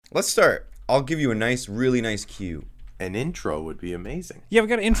Let's start. I'll give you a really nice cue. An intro would be amazing. Yeah, we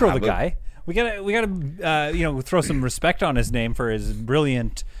got to intro the guy. We gotta throw some respect on his name for his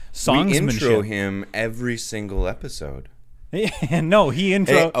brilliant songsmanship. We intro him every single episode. No, he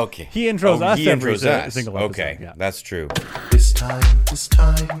intros us every single episode. Okay, yeah. That's true. This time,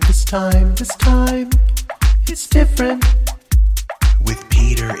 it's different. With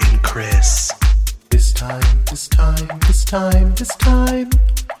Peter and Chris. This time,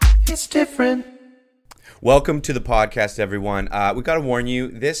 it's different. Welcome to the podcast, everyone. We got to warn you,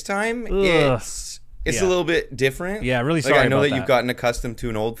 this time it's a little bit different. Yeah, really sorry I know about that you've gotten accustomed to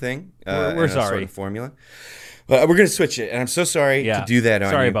an old thing. We're sorry. Sort of formula. But we're going to switch it, and I'm so sorry to do that on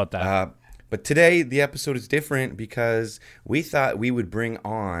you. Sorry about that. But today, the episode is different because we thought we would bring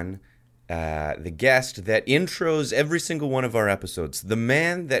on the guest that intros every single one of our episodes. The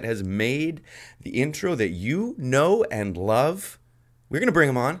man that has made the intro that you know and love. We're going to bring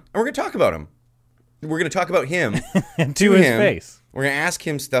him on, and we're going to talk about him. We're going to talk about him to his face. We're going to ask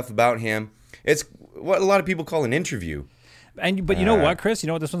him stuff about him. It's what a lot of people call an interview. But you know what, Chris? You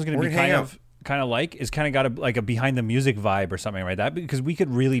know what this one's going to be kind of like? Is kind of got a behind the music vibe or something like that, because we could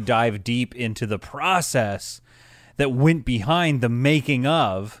really dive deep into the process that went behind the making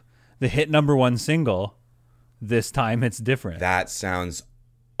of the hit #1 single. This time it's different. That sounds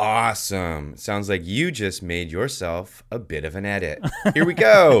awesome. Sounds like you just made yourself a bit of an edit. Here we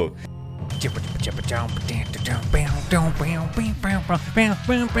go.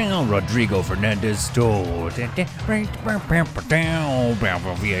 Rodrigo Fernandez stole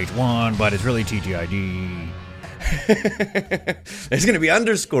VH1, but it's really TGID. There's going to be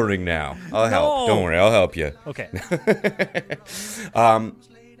underscoring now. I'll help. Don't worry, I'll help you. Okay.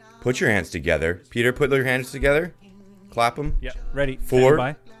 Put your hands together. Peter, put your hands together. Clap them. Yeah, ready.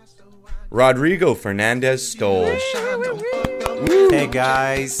 For Rodrigo Fernandez Stoll. Hey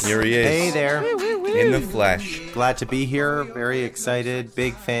guys. Here he is. Hey there. In the flesh. Glad to be here. Very excited.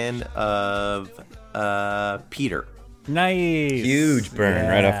 Big fan of Peter. Nice. Huge burn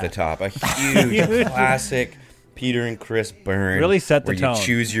right off the top. A huge classic Peter and Chris burn. Really set the where tone. You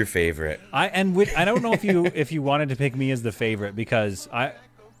choose your favorite. I don't know if you wanted to pick me as the favorite, because I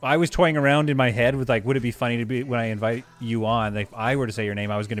was toying around in my head with, like, would it be funny to be when I invite you on, like, if I were to say your name,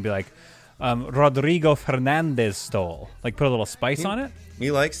 I was going to be like, Rodrigo Fernandez Stoll. Like, put a little spice on it. He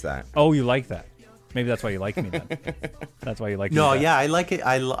likes that. Oh, you like that? Maybe that's why you like me then. That's why you like me. No, yeah, I like it.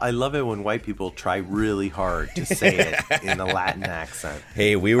 I love it when white people try really hard to say it in a Latin accent.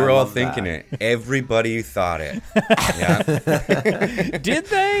 Hey, we were all thinking it. Everybody thought it. Yeah. Did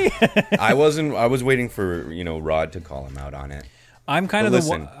they? I was waiting for, Rod to call him out on it. I'm kind of the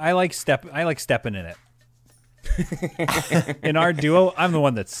one. I like stepping in it. In our duo, I'm the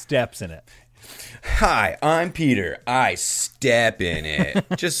one that steps in it. Hi, I'm Peter. I step in it.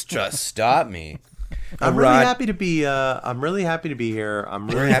 Just stop me. I'm really happy to be. I'm really happy to be here. I'm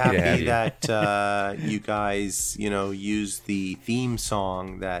really happy that you guys, use the theme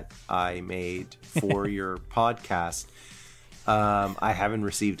song that I made for your podcast. I haven't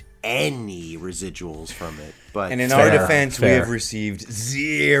received any residuals from it, but in our defense, we have received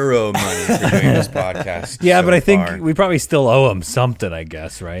zero money for doing this podcast. Yeah, but I think we probably still owe him something, I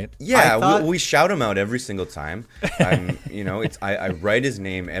guess, right? Yeah, we shout him out every single time. I write his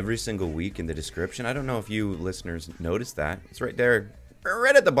name every single week in the description. I don't know if you listeners noticed that. It's right there,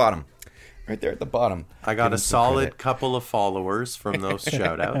 right at the bottom. Right there at the bottom. I got a solid couple of followers from those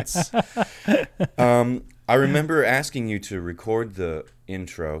shout-outs. I remember asking you to record the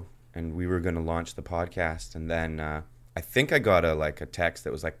intro, and we were going to launch the podcast, and then I think I got a text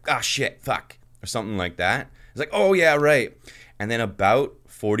that was like, "Ah, shit, fuck," or something like that. It's like, "Oh, yeah, right." And then about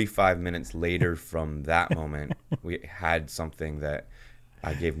 45 minutes later from that moment, we had something that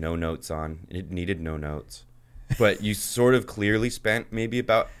I gave no notes on. It needed no notes. But you sort of clearly spent maybe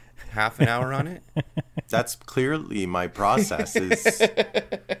about half an hour on it. That's clearly my process, is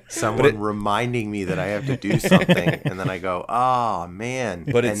someone reminding me that I have to do something, and then I go, "Oh man!"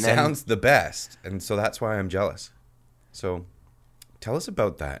 But it sounds the best, and so that's why I'm jealous. So, tell us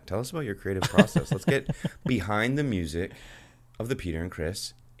about that. Tell us about your creative process. Let's get behind the music of the Peter and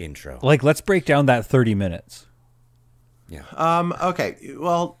Chris intro. Let's break down that 30 minutes. Yeah. Okay.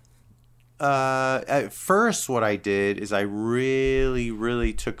 Well. At first, what I did is I really,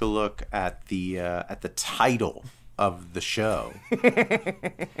 really took a look at the title of the show.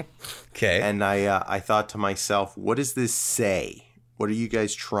 Okay. And I thought to myself, what does this say? What are you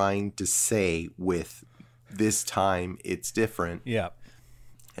guys trying to say with this time it's different? Yeah.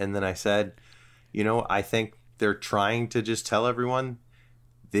 And then I said, I think they're trying to just tell everyone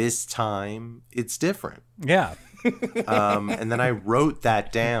this time it's different. Yeah. And then I wrote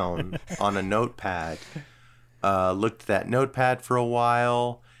that down on a notepad, looked at that notepad for a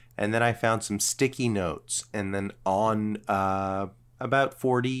while, and then I found some sticky notes. And then on about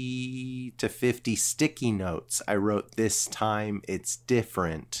 40 to 50 sticky notes, I wrote, "This time it's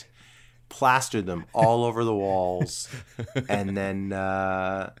different." Plastered them all over the walls. And then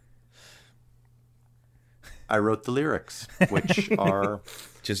I wrote the lyrics, which are...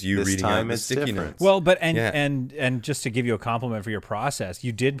 Just you reading out the sticky notes. Well, but and just to give you a compliment for your process,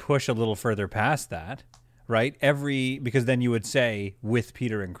 you did push a little further past that, right? Because then you would say with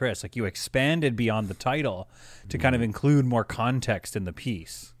Peter and Chris, like you expanded beyond the title to kind of include more context in the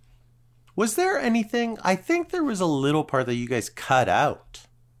piece. Was there anything? I think there was a little part that you guys cut out.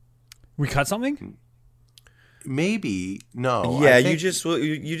 We cut something? Maybe. No. Yeah, you just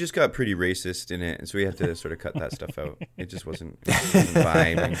got pretty racist in it, and so we had to sort of cut that stuff out. It just wasn't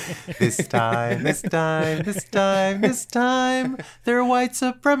vibing. This time, they're white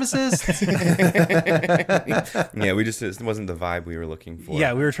supremacists. Yeah, it wasn't the vibe we were looking for.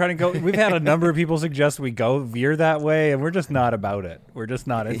 Yeah, we were trying to go. We've had a number of people suggest we veer that way, and we're just not about it. We're just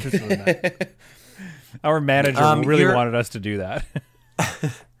not interested in that. Our manager really wanted us to do that.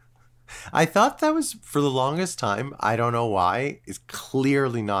 I thought that was, for the longest time, I don't know why, it's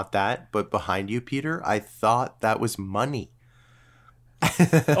clearly not that, but behind you, Peter, I thought that was money.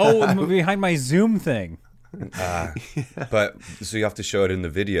 Oh, behind my Zoom thing. But, so you have to show it in the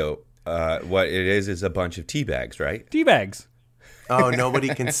video. What it is a bunch of tea bags, right? Tea bags. Oh, nobody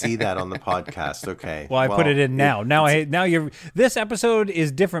can see that on the podcast. Okay. Well, I put it in now. This episode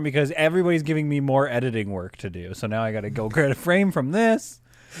is different because everybody's giving me more editing work to do. So now I got to go get a frame from this.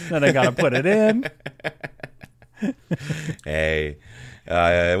 Then I gotta put it in. Hey,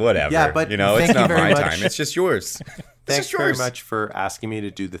 whatever. Yeah, but it's not my time. It's just yours. Thanks very much for asking me to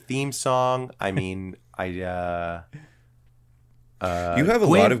do the theme song. I mean, you have a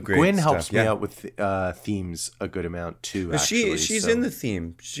lot of great Gwen stuff. helps me out with themes a good amount too. Actually, she's in the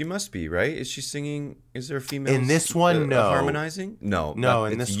theme. She must be, right? Is she singing? Is there a female in this one? No harmonizing. No.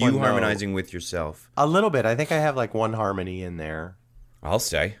 In this one, you harmonizing with yourself. A little bit. I think I have like one harmony in there. I'll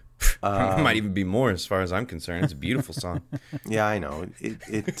say. It might even be more as far as I'm concerned. It's a beautiful song. Yeah, I know.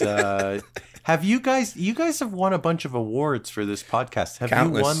 Have you guys have won a bunch of awards for this podcast. Have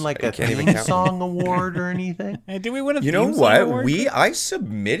Countless. You won like a theme song award or anything? Hey, did we win a theme song award? You know what? I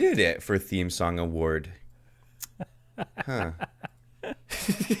submitted it for theme song award. Huh.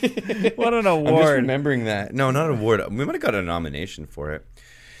 What an award. I'm just remembering that. No, not an award. We might have got a nomination for it.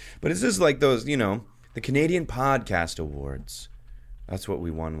 But this is like those, the Canadian Podcast Awards. That's what we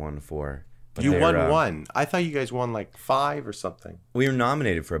won one for. But you won one. I thought you guys won like 5 or something. We were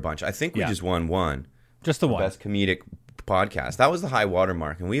nominated for a bunch. I think we just won one. Just the one. Best comedic podcast. That was the high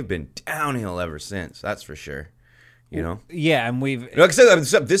watermark, and we've been downhill ever since. That's for sure. Yeah, and we've.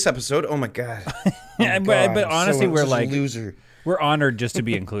 Except this episode. Oh my god. But honestly, we're like a loser. We're honored just to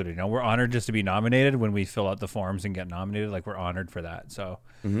be included. We're honored just to be nominated when we fill out the forms and get nominated. Like we're honored for that. So,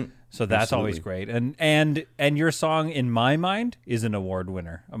 so that's Absolutely. Always great. And your song, in my mind, is an award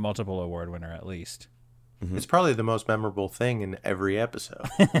winner, a multiple award winner at least. Mm-hmm. It's probably the most memorable thing in every episode.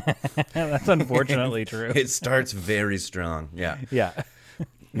 That's unfortunately true. It starts very strong. Yeah. Yeah.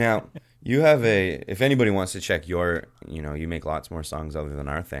 Now you have if anybody wants to check you make lots more songs other than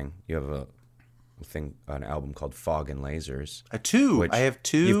our thing. You have an album called Fog and Lasers. I have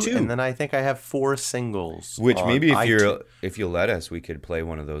two, and then I think I have 4 singles. Which maybe if you'll let us, we could play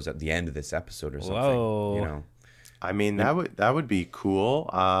one of those at the end of this episode or something. Whoa. I mean, that would be cool.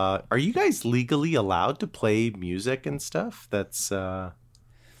 Are you guys legally allowed to play music and stuff? That's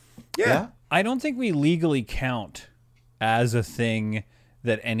yeah. I don't think we legally count as a thing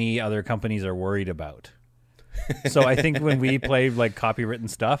that any other companies are worried about. So I think when we play like copywritten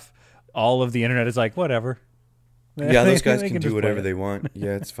stuff, all of the internet is like, whatever. Yeah, those guys can do whatever they want.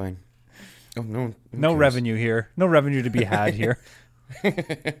 Yeah, it's fine. Oh, no. No revenue here. No revenue to be had here.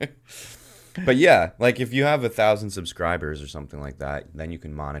 But yeah, like if you have 1,000 subscribers or something like that, then you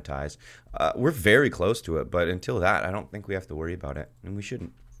can monetize. We're very close to it, but until that, I don't think we have to worry about it, and we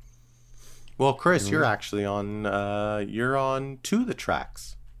shouldn't. Well, Chris, you're actually on. You're on 2 of the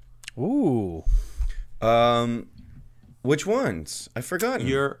tracks. Ooh. Which ones? I've forgotten.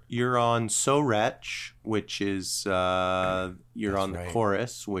 You're on So Wretch, which is you're on the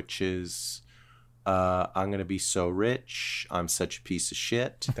chorus, which is I'm gonna be so rich, I'm such a piece of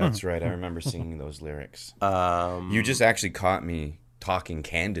shit. That's right. I remember singing those lyrics. You just actually caught me talking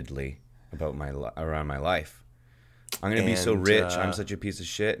candidly about around my life. I'm gonna be so rich, I'm such a piece of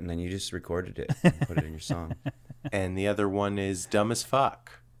shit, and then you just recorded it and put it in your song. And the other one is Dumb as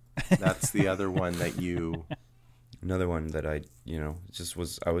Fuck. That's the other one that you... Another one that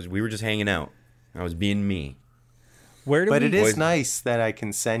we were just hanging out. I was being me. But it is nice that I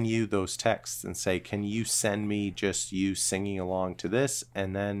can send you those texts and say, can you send me just you singing along to this?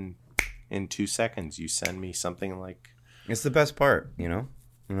 And then in 2 seconds, you send me something like... It's the best part, when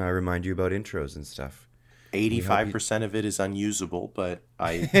I remind you about intros and stuff. 85% of it is unusable, but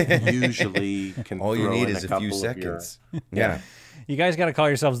I usually can all you throw need in is a few seconds. Yeah. You guys got to call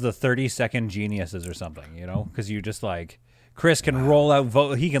yourselves the 30-second geniuses or something, because you just like... Chris can roll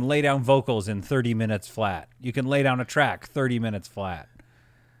out, he can lay down vocals in 30 minutes flat. You can lay down a track 30 minutes flat.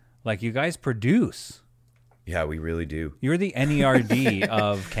 Like, you guys produce. Yeah, we really do. You're the NERD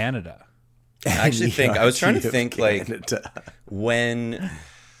of Canada. I was trying to think, Canada. When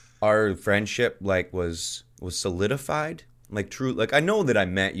our friendship, was solidified. I know that I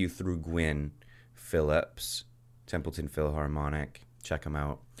met you through Gwyn Phillips, Templeton Philharmonic. Check them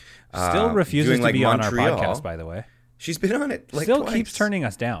out. Still refuses to be on our podcast, by the way. She's been on it still twice. Keeps turning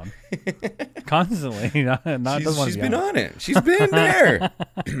us down constantly. She's been on it. She's been there.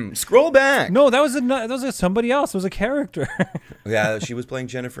 Scroll back. No, that was somebody else. It was a character. Yeah, she was playing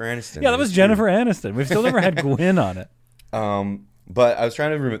Jennifer Aniston. Yeah, that was Jennifer Aniston. We've still never had Gwyn on it. But I was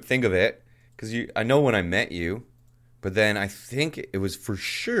trying to think of it because I know when I met you, but then I think it was for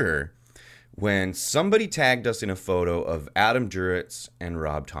sure when somebody tagged us in a photo of Adam Duritz and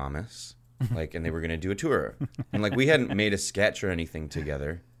Rob Thomas. And they were going to do a tour. And, we hadn't made a sketch or anything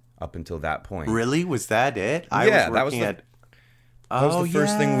together up until that point. Really? Was that it? That was the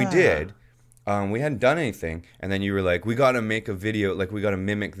first thing we did. We hadn't done anything. And then you were like, we got to make a video. We got to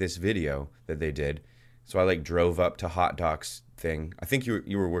mimic this video that they did. So I, drove up to Hot Docs thing. I think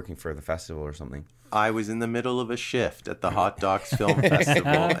you were working for the festival or something. I was in the middle of a shift at the Hot Docs Film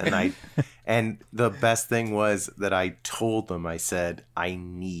Festival, and the best thing was that I told them, I said, I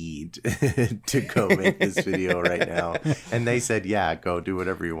need to go make this video right now, and they said, yeah, go do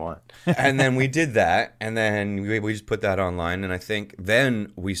whatever you want. And then we did that, and then we just put that online, and I think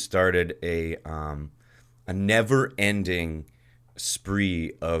then we started a never-ending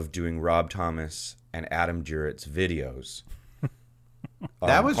spree of doing Rob Thomas and Adam Duritz videos.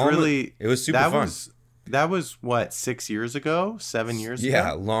 That was it was super fun. That was what, 6 years ago, 7 years ago?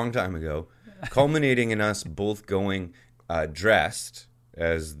 Yeah, a long time ago. Culminating in us both going dressed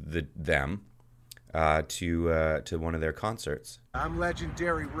as them to one of their concerts. I'm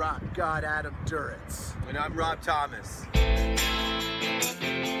legendary rock god Adam Duritz. And I'm Rob Thomas.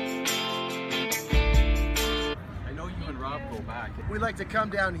 Rob go back. We like to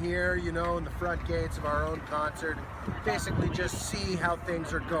come down here, in the front gates of our own concert, basically just see how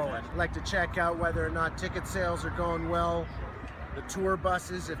things are going. Like to check out whether or not ticket sales are going well, the tour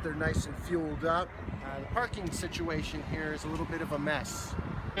buses, if they're nice and fueled up. The parking situation here is a little bit of a mess.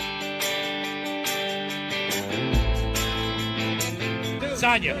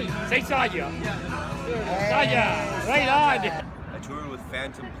 Sanya, say Sanya. Sanya, right on. I toured with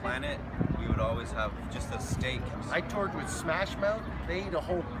Phantom Planet. We would always have just a steak. I toured with Smash Mouth. They eat a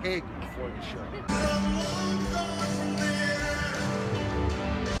whole pig before the show.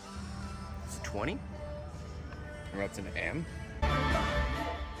 It's 20? Or that's an M?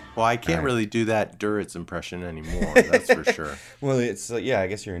 Well, I can't really do that Duritz impression anymore. That's for sure. Well, it's I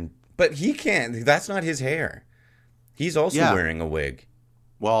guess you're in, but he can't. That's not his hair. He's also wearing a wig.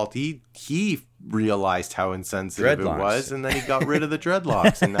 Well, he realized how insensitive it was, and then he got rid of the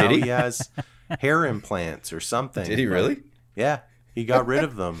dreadlocks, and now he has hair implants or something. Did he really? Yeah, he got rid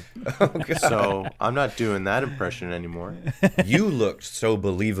of them. Oh, God. So I'm not doing that impression anymore. You looked so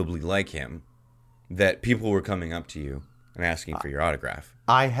believably like him that people were coming up to you and asking for your autograph.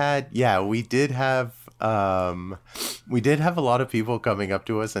 We did have a lot of people coming up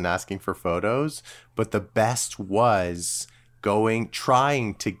to us and asking for photos, but the best was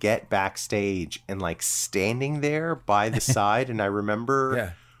trying to get backstage and standing there by the side. And I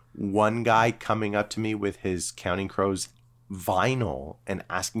remember one guy coming up to me with his Counting Crows vinyl and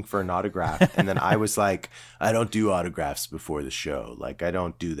asking for an autograph. And then I was like, I don't do autographs before the show. I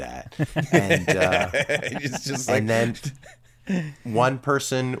don't do that. And it's just and then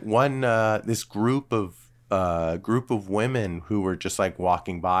this group of women who were just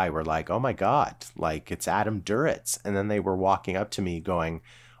walking by were like, oh my God, it's Adam Duritz. And then they were walking up to me going,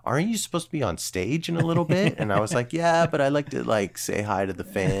 aren't you supposed to be on stage in a little bit? And I was like, yeah, but I like to say hi to the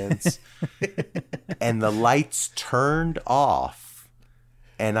fans. And the lights turned off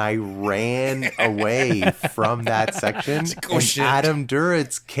and I ran away from that section. And Adam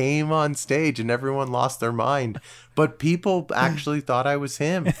Duritz came on stage and everyone lost their mind. But people actually thought I was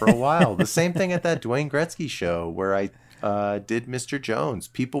him for a while. The same thing at that Dwayne Gretzky show where I did Mr. Jones.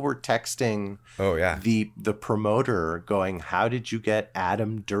 People were texting the promoter going, how did you get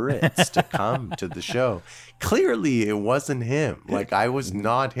Adam Duritz to come to the show? Clearly it wasn't him. Like, I was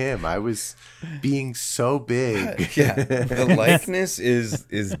not him. I was being so big. Yeah, the likeness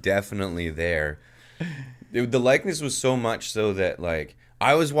is definitely there. The likeness was so much so that, like,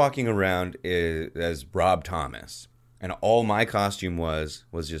 I was walking around as Rob Thomas, and all my costume was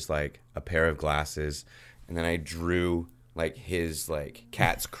just like a pair of glasses, and then I drew like his like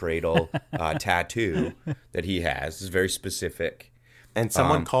cat's cradle tattoo that he has. It's very specific. And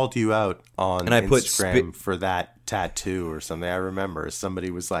someone called you out on Instagram for that tattoo or something. I remember somebody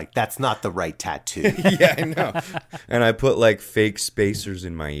was like, "That's not the right tattoo." Yeah, I know. And I put like fake spacers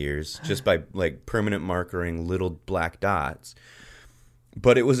in my ears just by like permanent markering little black dots.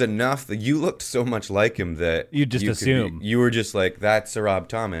 But it was enough that you looked so much like him that you just assume. You were just like, that's a Rob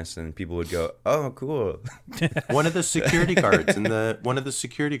Thomas, and people would go, "Oh, cool." One of the security guards in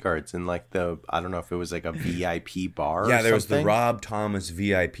like the, I don't know if it was like a VIP bar. Yeah, or there was the something. Rob Thomas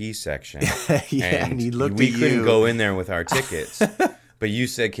VIP section. Yeah, and he looked we at couldn't you. go in there with our tickets. But you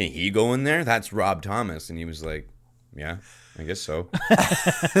said, "Can he go in there?" That's Rob Thomas, and he was like, "Yeah, I guess so."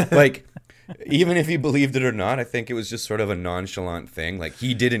 Like, even if he believed it or not, I think it was just sort of a nonchalant thing. Like,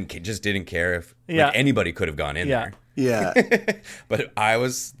 he didn't care if like, anybody could have gone in there. Yeah. But I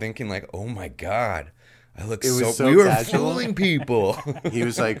was thinking like, oh my God, I look so we were casual. fooling people. He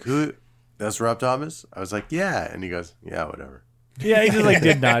was like, "Who? That's Rob Thomas?" I was like, "Yeah," and he goes, "Yeah, whatever." Yeah, he just like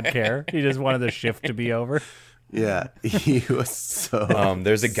did not care. He just wanted the shift to be over. Yeah, he was so.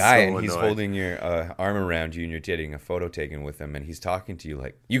 There's a guy and he's annoyed. holding your arm around you and you're getting a photo taken with him, and he's talking to you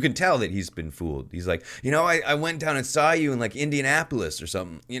like, you can tell that he's been fooled. He's like, I went down and saw you in like Indianapolis or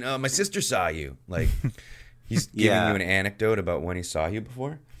something. My sister saw you. Like, he's giving you an anecdote about when he saw you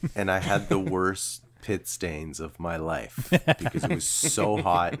before. And I had the worst pit stains of my life because it was so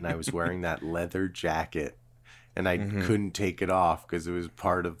hot and I was wearing that leather jacket and I couldn't take it off because it was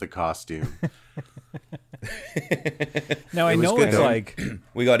part of the costume. Now I know it's like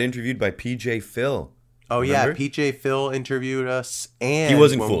we got interviewed by PJ Phil. Oh, remember? yeah, PJ Phil interviewed us, and He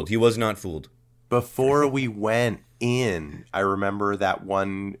wasn't fooled. He was not fooled. Before we went in, I remember that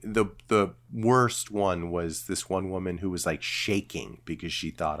one, the worst one was this one woman who was like shaking because she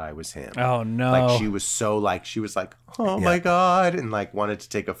thought I was him. Oh no. Like she was like, "Oh my God," and like wanted to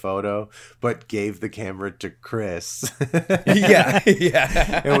take a photo, but gave the camera to Chris. Yeah.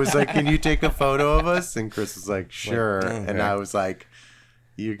 It was like, "Can you take a photo of us?" And Chris was like, "Sure." And I was like,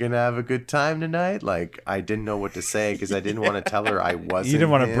 "You're gonna have a good time tonight?" Like, I didn't know what to say because I didn't want to tell her I wasn't. You didn't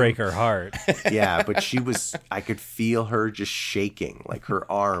want to him. break her heart. Yeah, but I could feel her just shaking. Like, her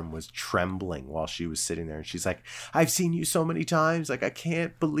arm was trembling while she was sitting there. And she's like, "I've seen you so many times. Like, I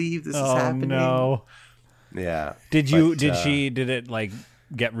can't believe this is happening." No. Yeah. Did it like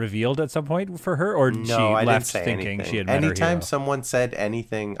get revealed at some point for her, or No, she I left didn't say thinking anything. she had met her Anytime hero? someone said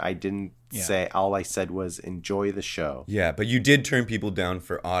anything, I didn't say. All I said was, "Enjoy the show." Yeah, but you did turn people down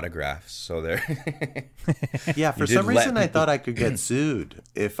for autographs, so there. Yeah, for did some let reason I people- thought I could get sued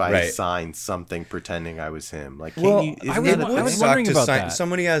if I Right. signed something pretending I was him. Like, Well, isn't I that a was thing? suck wondering to about sign. that.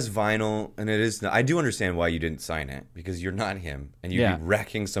 Somebody has vinyl, and it is. I do understand why you didn't sign it because you're not him, and you'd Yeah. be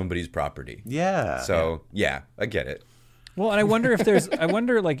wrecking somebody's property. Yeah. So yeah, I get it. Well, and I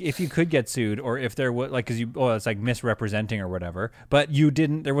wonder like if you could get sued, or if there was like, because it's like misrepresenting or whatever, but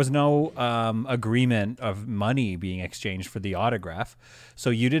there was no agreement of money being exchanged for the autograph, so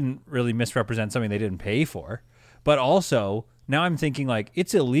you didn't really misrepresent something they didn't pay for. But also now I'm thinking like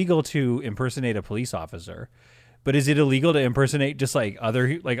it's illegal to impersonate a police officer, but is it illegal to impersonate just like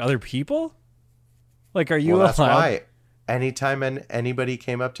other people? Like, are you Well, that's allowed? why anytime anybody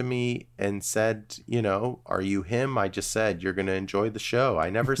came up to me and said, "Are you him?" I just said, "You're going to enjoy the show." I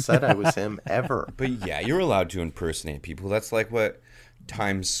never said I was him ever. But yeah, you're allowed to impersonate people. That's like what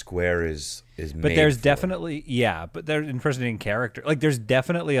Times Square is But made there's for. definitely but they're impersonating character. Like, there's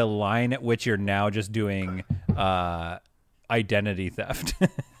definitely a line at which you're now just doing identity theft.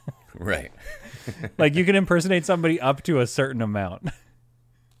 Right. Like, you can impersonate somebody up to a certain amount.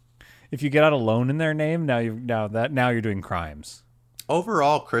 If you get out a loan in their name, now you're doing crimes.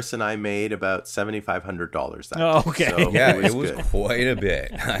 Overall, Chris and I made about $7,500 that Oh, day, okay. so Yeah, it was good. quite a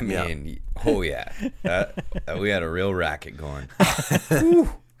bit. I Yeah. mean, oh yeah, we had a real racket going.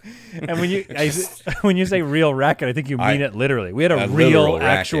 And when you say real racket, I think you mean it literally. We had a real literal racket.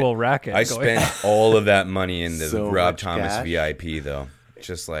 actual racket. I going. spent all of that money in the So Rob much Thomas cash. VIP though,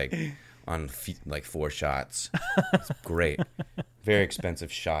 just like on like 4 shots. It's great. Very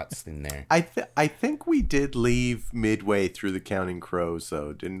expensive shots in there. I think we did leave midway through the Counting Crows,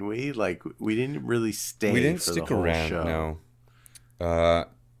 though, didn't we? Like, we didn't really stay. We didn't for stick the whole around. show. No.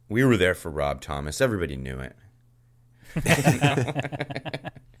 We were there for Rob Thomas. Everybody knew it.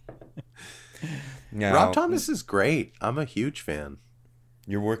 Now, Rob Thomas is great. I'm a huge fan.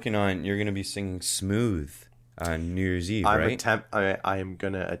 You're going to be singing Smooth on New Year's Eve, right? I am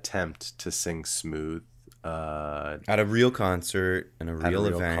going to attempt to sing Smooth. At a real concert and a real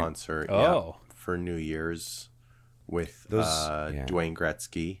event. Concert, for New Year's with Dwayne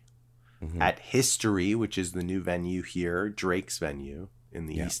Gretzky at History, which is the new venue here, Drake's venue in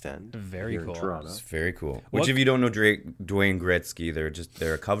the East End. Very cool. In Toronto. It's very cool. Which, if you don't know Dwayne Gretzky,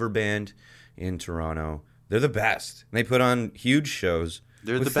 they're a cover band in Toronto. They're the best. They put on huge shows.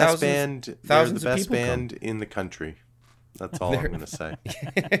 They're the best band. They're the best band in the country. That's all I'm going to say.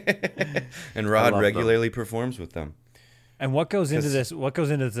 And Rod regularly performs with them. And what goes into this? What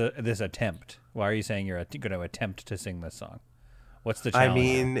goes into this attempt? Why are you saying you're going to attempt to sing this song? What's the challenge? I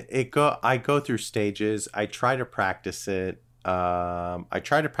mean, I go through stages. I try to practice it. I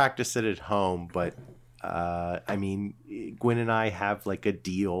try to practice it at home, but I mean, Gwen and I have like a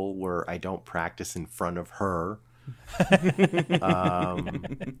deal where I don't practice in front of her.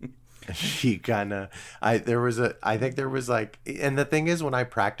 She kind of, I think there was like, and the thing is, when I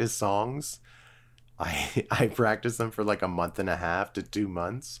practice songs, I practice them for like a month and a half to 2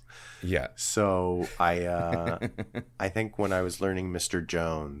 months. Yeah. So I think when I was learning Mr.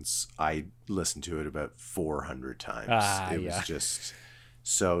 Jones, I listened to it about 400 times. It was just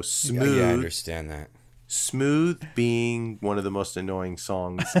so smooth. Yeah, I understand that. Smooth being one of the most annoying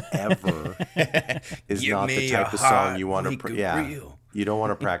songs ever is not the type of song you want to. You don't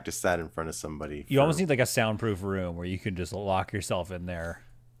want to practice that in front of somebody. You almost need like a soundproof room where you can just lock yourself in there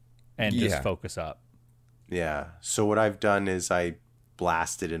and just focus up. Yeah. So what I've done is I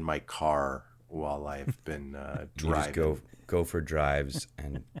blasted in my car while I've been driving. You just go for drives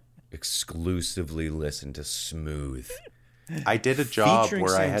and exclusively listen to Smooth. I did a job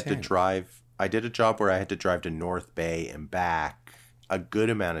where I had to drive. I did a job where I had to drive to North Bay and back a good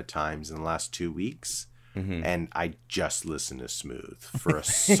amount of times in the last 2 weeks. Mm-hmm. And I just listened to Smooth for a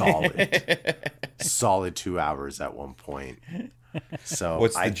solid 2 hours at one point. So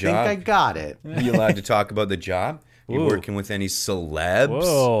what's the job? Think I got it. Are you allowed to talk about the job? You working with any celebs?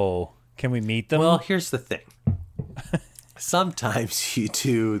 Whoa. Can we meet them? Well, here's the thing. Sometimes you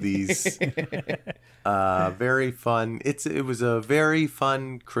do these very fun. It was a very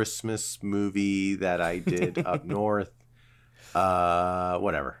fun Christmas movie that I did up north.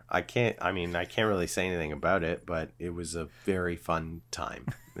 Whatever. I can't really say anything about it, but it was a very fun time.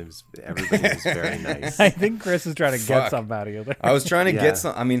 Everybody was very nice. I think Chris is trying to get something out of you there. I was trying to get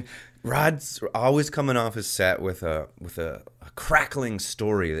some. I mean, Rod's always coming off his set with a crackling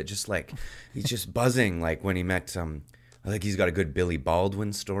story that just like he's just buzzing. Like when he met I think he's got a good Billy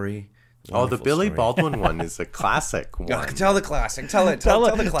Baldwin story. Wonderful the Billy Baldwin one is a classic one. Tell the classic. Tell the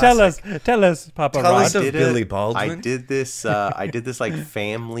classic. Tell us, Papa Rod. Tell us of Billy Baldwin. I did this like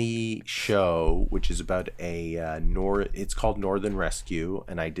family show, which is about it's called Northern Rescue,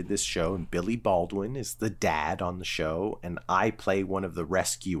 and I did this show, and Billy Baldwin is the dad on the show, and I play one of the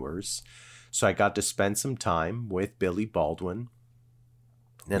rescuers. So I got to spend some time with Billy Baldwin,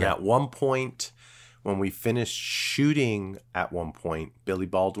 and at one point, when we finished shooting at one point, Billy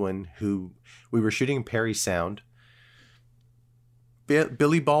Baldwin, who we were shooting in Parry Sound,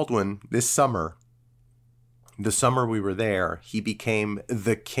 Billy Baldwin, the summer we were there, he became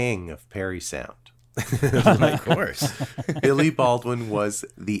the king of Parry Sound. Of course. Billy Baldwin was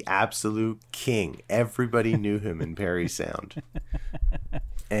the absolute king. Everybody knew him in Parry Sound.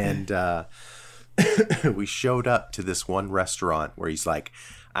 And we showed up to this one restaurant where he's like,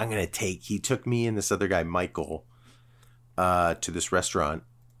 he took me and this other guy, Michael, to this restaurant.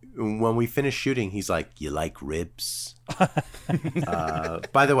 When we finished shooting, he's like, "You like ribs?"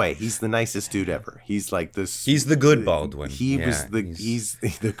 By the way, he's the nicest dude ever. He's like this. He's the good Baldwin. He's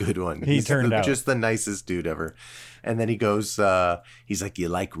the good one. He turned out just the nicest dude ever. And then he goes, he's like, "You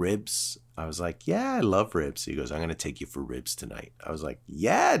like ribs?" I was like, "Yeah, I love ribs." He goes, "I'm going to take you for ribs tonight." I was like,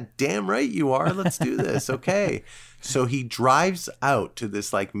 "Yeah, damn right you are. Let's do this." Okay. So he drives out to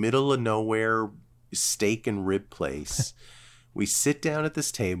this like middle of nowhere steak and rib place. We sit down at this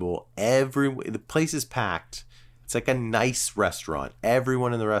table. The place is packed. It's like a nice restaurant.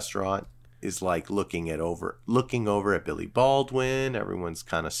 Everyone in the restaurant is like looking over at Billy Baldwin. Everyone's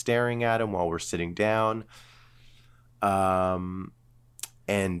kind of staring at him while we're sitting down. And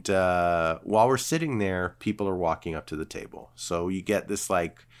while we're sitting there, people are walking up to the table. So you get this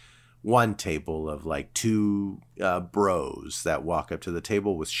like one table of like two bros that walk up to the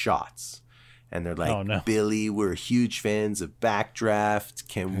table with shots. And they're like, "Oh, no. Billy, we're huge fans of Backdraft.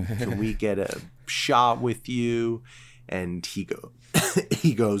 Can we get a shot with you?" And he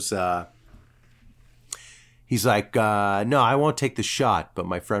goes, he's like, "No, I won't take the shot, but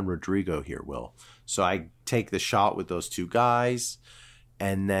my friend Rodrigo here will." So I take the shot with those two guys,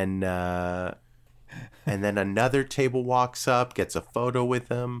 and then another table walks up, gets a photo with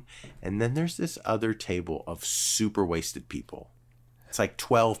them, and then there's this other table of super wasted people. It's like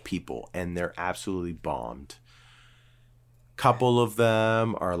 12 people, and they're absolutely bombed. Couple of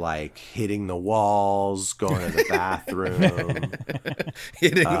them are like hitting the walls, going to the bathroom.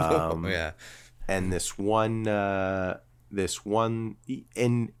 Hitting the wall, yeah. And this one,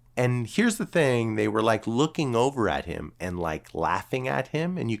 and here's the thing, they were like looking over at him and like laughing at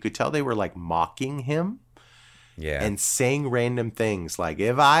him, and you could tell they were like mocking him. Yeah. And saying random things like,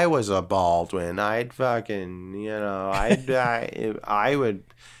 "If I was a Baldwin, I'd fucking, I would,"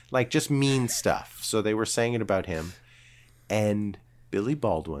 like just mean stuff. So they were saying it about him. And Billy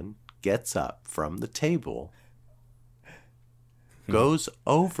Baldwin gets up from the table, goes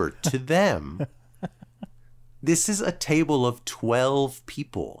over to them. This is a table of 12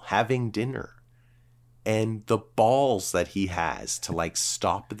 people having dinner. And the balls that he has to like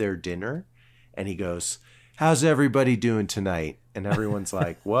stop their dinner. And he goes, "How's everybody doing tonight?" And everyone's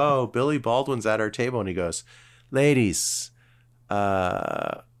like, "Whoa, Billy Baldwin's at our table." And he goes, "Ladies,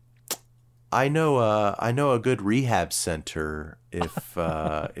 I know a good rehab center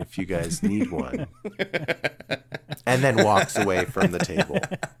if you guys need one." And then walks away from the table.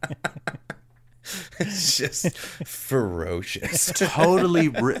 It's just ferocious. Totally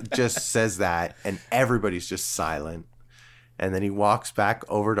just says that, and everybody's just silent. And then he walks back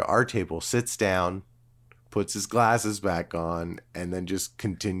over to our table, sits down, puts his glasses back on, and then just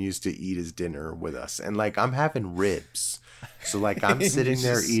continues to eat his dinner with us. And like, I'm having ribs. So like, I'm sitting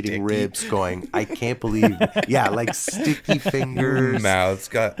there eating ribs going, I can't believe, yeah, like sticky fingers. Mouth's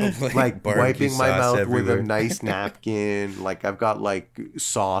got like wiping my mouth everywhere. with a nice napkin. Like I've got like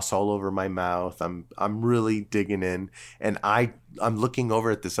sauce all over my mouth. I'm really digging in. And I'm looking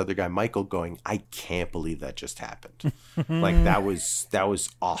over at this other guy, Michael, going, I can't believe that just happened. Like that was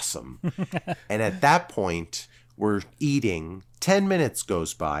awesome. And at that point, we're eating. 10 minutes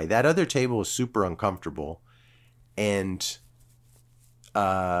goes by. That other table is super uncomfortable. And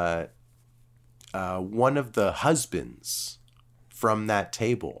one of the husbands from that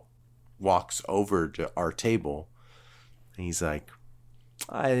table walks over to our table, and he's like,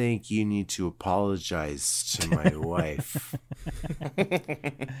 "I think you need to apologize to my wife."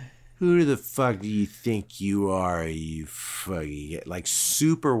 "Who the fuck do you think you are, you fucking..." Like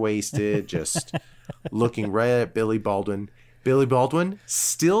super wasted, just looking right at Billy Baldwin. Billy Baldwin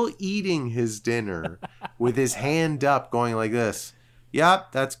still eating his dinner with his hand up going like this.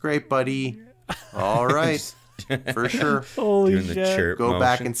 "Yep, that's great, buddy. All right, for sure." Holy Doing the shit. chirp Go motion.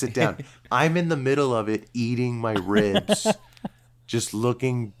 back and sit down. I'm in the middle of it eating my ribs, just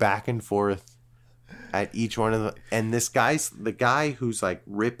looking back and forth at each one of them. And the guy who's like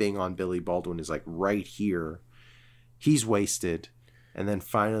ripping on Billy Baldwin is like right here. He's wasted. And then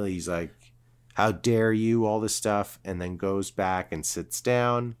finally he's like, "How dare you," all this stuff, and then goes back and sits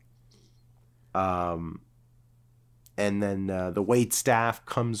down. And then the wait staff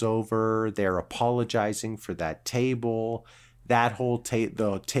comes over. They're apologizing for that table. That whole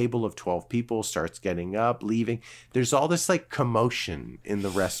the table of 12 people starts getting up, leaving. There's all this like commotion in the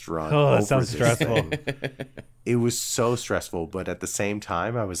restaurant. Oh, that sounds stressful. It was so stressful, but at the same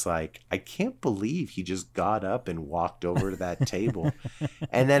time, I was like, I can't believe he just got up and walked over to that table.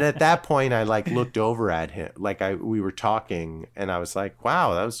 And then at that point, I like looked over at him, like we were talking, and I was like,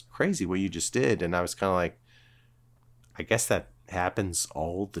 "Wow, that was crazy what you just did." And I was kind of like, I guess that happens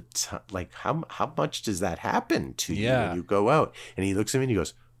all the time. Like, how much does that happen to you when you go out? And he looks at me and he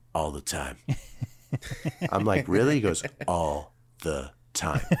goes, "All the time." I'm like, "Really?" He goes, "All the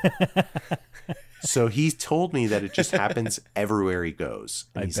time." So he told me that it just happens everywhere he goes.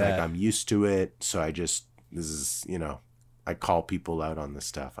 And he's like, "I'm used to it. So this is, I call people out on this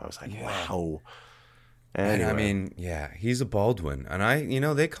stuff." I was like, wow. Anyway. I mean, yeah, he's a Baldwin.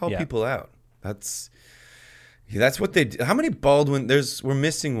 And they call people out. That's what they do. How many Baldwin? We're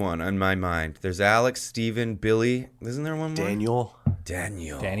missing one on my mind. There's Alex, Steven, Billy. Isn't there one more?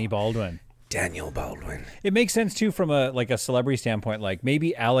 Danny Baldwin. Daniel Baldwin. It makes sense too from a celebrity standpoint. Like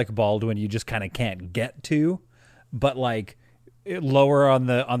maybe Alec Baldwin, you just kind of can't get to, but like lower on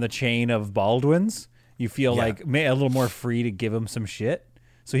the chain of Baldwins, you feel like a little more free to give him some shit.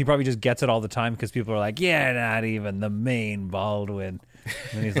 So he probably just gets it all the time because people are like, "Yeah, not even the main Baldwin."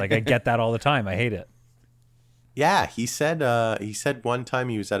 And he's like, I get that all the time. I hate it. Yeah, he said one time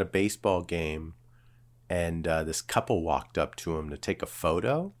he was at a baseball game, and this couple walked up to him to take a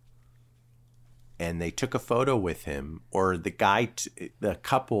photo, and they took a photo with him, or the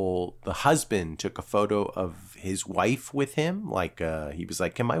husband took a photo of his wife with him. Like he was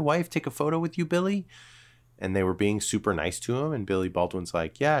like, "Can my wife take a photo with you, Billy?" And they were being super nice to him, and Billy Baldwin's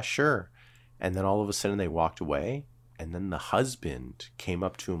like, "Yeah, sure." And then all of a sudden they walked away, and then the husband came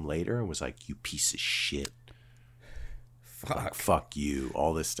up to him later and was like, "You piece of shit. Fuck you,"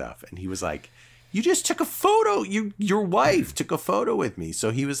 all this stuff. And he was like, "You just took a photo. Your wife took a photo with me."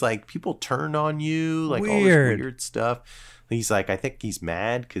 So he was like, people turned on you, like all this weird stuff. He's like, I think he's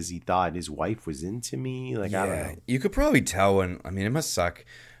mad because he thought his wife was into me. Like, I don't know. You could probably tell when, I mean, it must suck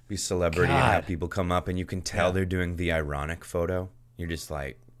be a celebrity and have people come up and you can tell they're doing the ironic photo. You're just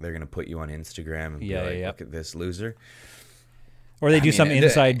like, they're going to put you on Instagram and be like, look at this loser. Or they do some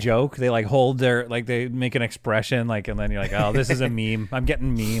inside joke. They like hold their, like they make an expression, like, and then you're like, oh, this is a meme. I'm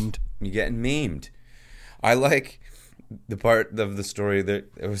getting memed. You're getting memed. I like the part of the story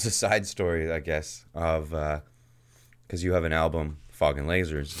that it was a side story, I guess, of because you have an album, Fog and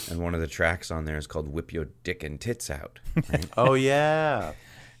Lasers, and one of the tracks on there is called "Whip Your Dick and Tits Out." Right? Oh yeah.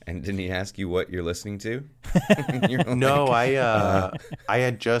 And didn't he ask you what you're listening to? No, like, I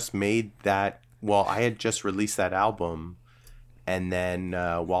had just made that. Well, I had just released that album. And then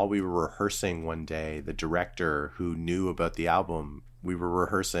while we were rehearsing one day, the director who knew about the album, we were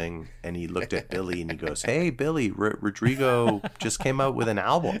rehearsing, and he looked at Billy and he goes, "Hey, Billy, Rodrigo just came out with an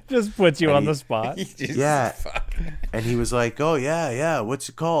album." Just puts you on the spot. Yeah. And he was like, "Oh, yeah. What's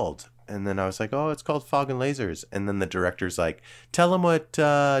it called?" And then I was like, "Oh, it's called Fog and Lasers." And then the director's like, tell him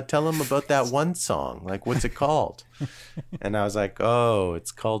about that one song. Like, what's it called? And I was like, "Oh,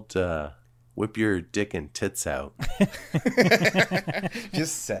 it's called Whip Your Dick and Tits Out."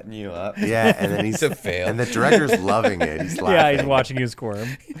 Just setting you up. Yeah, and then he's a fail. And the director's loving it. He's laughing. Yeah, he's watching you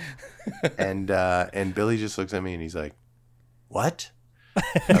squirm. And Billy just looks at me and he's like, "What?"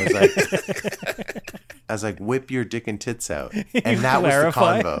 I was like, "Whip your dick and tits out." And that was the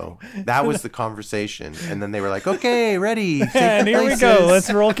convo. That was the conversation. And then they were like, "Okay, ready. And here we go. Let's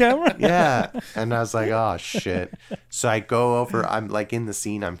roll camera." Yeah. And I was like, "Oh shit." So I go over, I'm like in the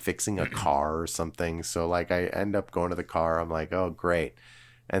scene, I'm fixing a car or something. So like I end up going to the car. I'm like, "Oh, great."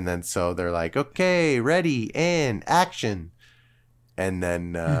 And then so they're like, "Okay, ready, and action." And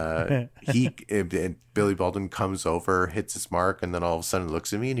then Billy Baldwin comes over, hits his mark, and then all of a sudden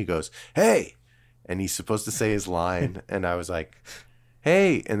looks at me and he goes, "Hey." And he's supposed to say his line. And I was like,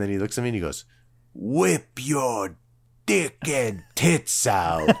 "Hey." And then he looks at me and he goes, "Whip your dick and tits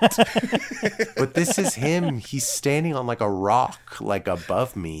out." But this is him. He's standing on like a rock, like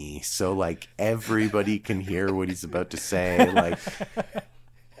above me. So like everybody can hear what he's about to say. Like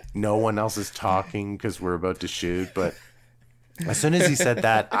no one else is talking because we're about to shoot. But as soon as he said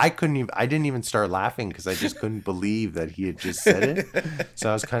that, I didn't even start laughing because I just couldn't believe that he had just said it.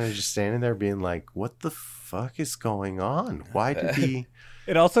 So I was kind of just standing there being like, what the fuck is going on? Why did he?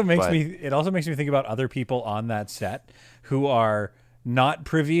 It also makes me think about other people on that set who are not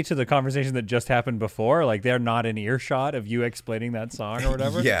privy to the conversation that just happened before. Like they're not in earshot of you explaining that song or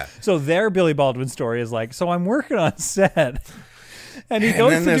whatever. Yeah. So their Billy Baldwin story is like, so I'm working on set. And he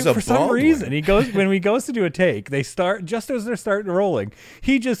goes to do, for some reason, when he goes to do a take, they start, just as they're starting rolling,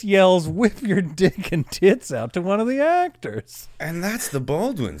 he just yells, "Whip your dick and tits out" to one of the actors. And that's the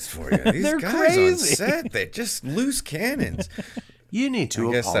Baldwins for you. These guys crazy. On set, they're just loose cannons. You need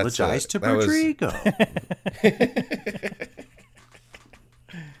to apologize to Rodrigo.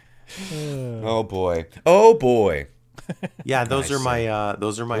 Oh boy. Yeah, those are my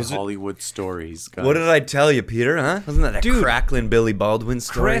Hollywood stories, guys. What did I tell you, Peter? Huh? Wasn't that a crackling Billy Baldwin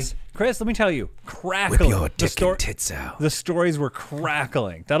story? Chris, let me tell you, crackling. Whip your dick and tits out. The stories were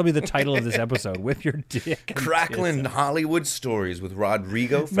crackling. That'll be the title of this episode. Whip your dick. And crackling tits Hollywood stories with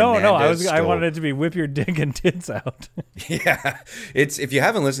Rodrigo Fernandez. No, I wanted it to be "Whip your dick and tits out." Yeah, it's, if you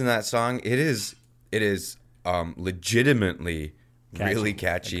haven't listened to that song, it is legitimately really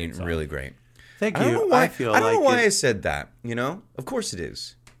catchy and really great. Thank you. I don't know why I said that. You know, of course it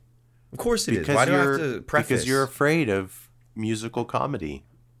is. Of course it is. Why do I have to preface? Because you're afraid of musical comedy.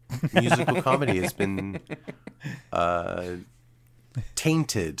 Musical comedy has been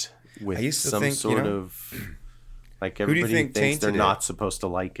tainted with some sort of like everybody thinks they're not supposed to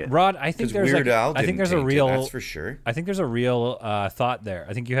like it. Rod, I think there's a real that's for sure. I think there's a real thought there.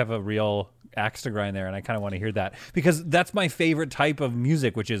 I think you have a real axe to grind there, and I kind of want to hear that because that's my favorite type of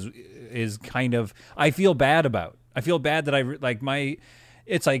music, which is kind of I feel bad about. I feel bad that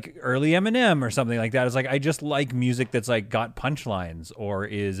it's like early Eminem or something like that. It's like I just like music that's like got punchlines or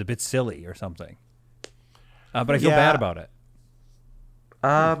is a bit silly or something. But I feel bad about it.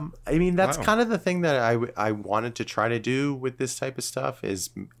 I mean, that's kind of the thing that I wanted to try to do with this type of stuff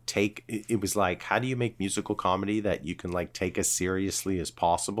is it was like, how do you make musical comedy that you can like take as seriously as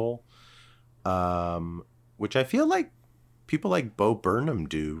possible? Which I feel like people like Bo Burnham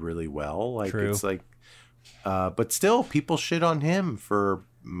do really well. Like True. It's like, but still people shit on him for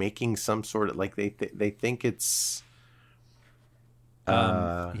making some sort of like, they think it's,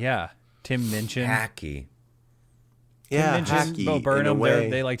 Tim Minchin. Hacky. yeah, Tim Minchin, hacky Bo in a Burnham, way.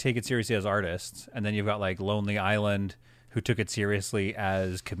 they like take it seriously as artists. And then you've got like Lonely Island, who took it seriously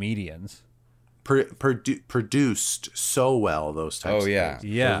as comedians. Produced so well, those types Oh yeah, of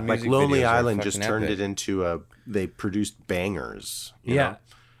things. Yeah. Those Like music Lonely videos are Island just fucking turned epic. it into they produced bangers. you Yeah. know?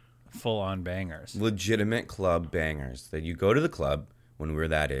 Full on bangers. legitimate club bangers that you go to the club when we were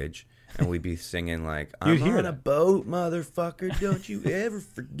that age and we'd be singing like, You'd I'm hear on that. a boat, motherfucker, don't you ever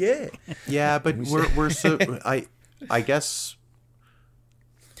forget. Yeah, but we're so I guess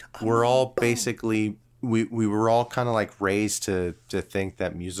we're all basically we were all kind of like raised to think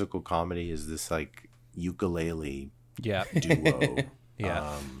that musical comedy is this like ukulele Yeah. duo.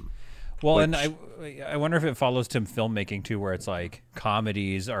 Yeah. Well, and which- I wonder if it follows to filmmaking too, where it's like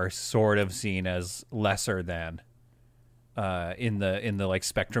comedies are sort of seen as lesser than in the like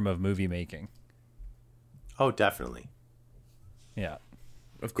spectrum of movie making. Oh, definitely. Yeah.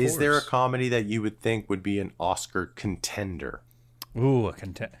 Of course. Is there a comedy that you would think would be an Oscar contender? Ooh, a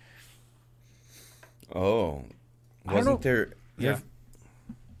content. Oh, don't wasn't know. there? Yeah.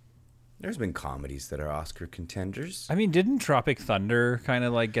 There's been comedies that are Oscar contenders. I mean, didn't Tropic Thunder kind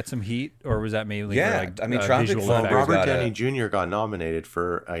of like get some heat, or was that mainly Yeah, for, like, I mean, Tropic visual Thunder effects? Robert got Downey a- Jr. got nominated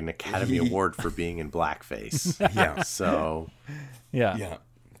for an Academy Award for being in blackface. Yeah. So Yeah. Yeah.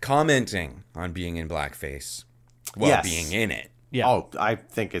 Commenting on being in blackface while Yes. being in it. Yeah. Oh, I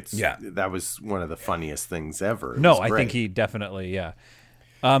think Yeah. that was one of the funniest things ever. It No, was I think great. he definitely, yeah.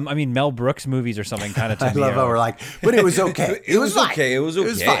 I mean, Mel Brooks movies or something kind of to I me love how are- we're like, but it was okay. It was fine. okay. It was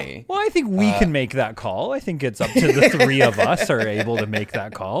was okay. Well, I think we can make that call. I think it's up to the three of us are able to make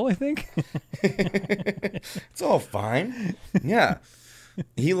that call, I think. It's all fine. Yeah.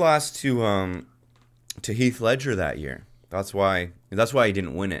 He lost to Heath Ledger that year. That's why he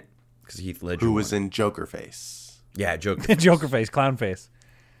didn't win it, because Heath Ledger Who was won. in Joker Face? Yeah, Joker. Joker face, clown face.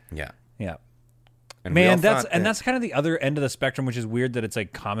 Yeah. Yeah. And we all Man, that's thought and that- that's kind of the other end of the spectrum, which is weird that it's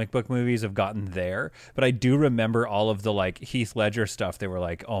like comic book movies have gotten there. But I do remember all of the like Heath Ledger stuff. They were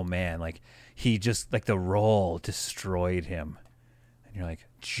like, oh man, like he just like the role destroyed him. And you're like,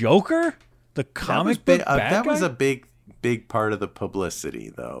 Joker? The comic book bad that was guy? a big part of the publicity,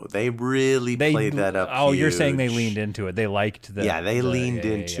 though. They really played that up. Oh, you're saying they huge. leaned into it. They liked the They leaned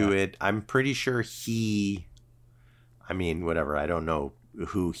yeah, into yeah. it. I'm pretty sure I mean, whatever. I don't know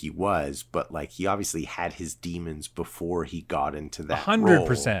who he was, but like he obviously had his demons before he got into that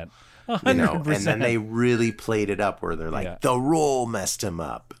 100%. role, you know? 100%. And then they really played it up where they're like, Yeah. the role messed him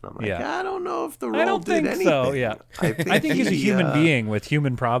up. And I'm like, Yeah. I don't know if the I role don't did think anything. so. Yeah, I think he's a human being with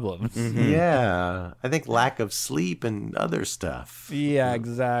human problems. Yeah, I think lack of sleep and other stuff. Yeah,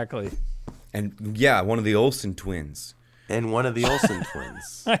 exactly. And yeah, one of the Olsen twins. And one of the Olsen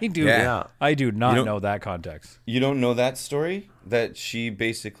twins. I do. Yeah. I do not You don't- know that context. You don't know that story? That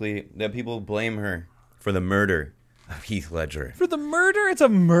people blame her for the murder of Heath Ledger. For the murder, it's a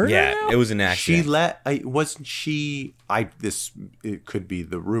murder. Yeah, now? it was an She accident. wasn't she? It could be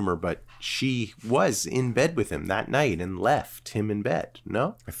the rumor, but she was in bed with him that night and left him in bed.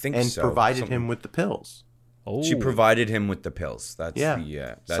 No, I think and so. provided Something- him with the pills. Oh, She provided him with the pills. That's Yeah,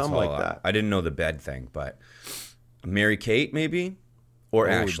 that's something all like that. I didn't know the bed thing, but Mary Kate maybe, or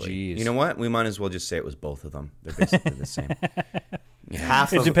Ashley. geez. You know what? We might as well just say it was both of them. They're basically the same.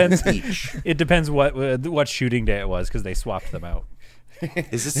 Half It of depends. each. It depends what shooting day it was because they swapped them out.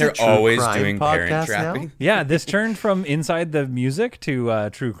 Is this They're a true always crime doing parent podcast trapping. now? Yeah, this turned from inside the music to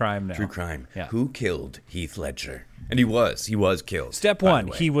true crime now. True crime. Yeah. Who killed Heath Ledger? And he was killed. Step by the one,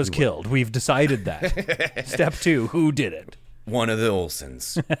 way. he was killed. We've decided that. Step two, who did it? One of the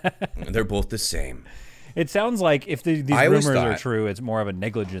Olsens. They're both the same. It sounds like if these I always rumors are thought- true, it's more of a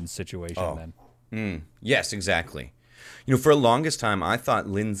negligence situation Oh. then. Yes, exactly. You know, for the longest time, I thought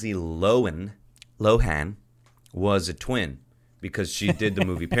Lindsay Lohan was a twin because she did the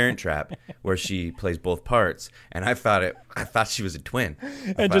movie Parent Trap, where she plays both parts, and I thought she was a twin.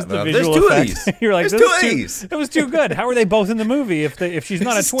 And just the Well, visual there's two of effects. these. You're like, There's this two is of too, these. that was too good. How are they both in the movie if she's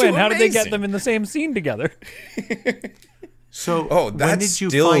not a This is twin? too How did they get amazing. them in the same scene together? So Oh, when that did you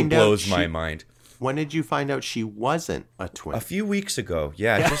still find out blows my mind. When did you find out she wasn't a twin? A few weeks ago.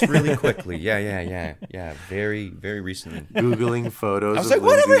 Yeah, just really quickly. Yeah. Very, very recently. Googling photos. I was like,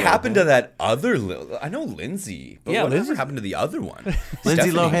 whatever happened to that other? I know Lindsay, but whatever Lindsay happened to the other one? Lindsay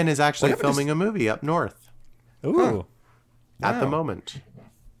Stephanie. Lohan is actually filming a movie up north. Ooh. At the moment.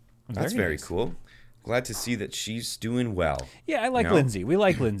 That's very cool. Glad to see that she's doing well. Yeah, I like Lindsay. We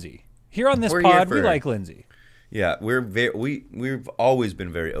like Lindsay. Here on this We're pod, here we for- like Lindsay. Yeah, we've always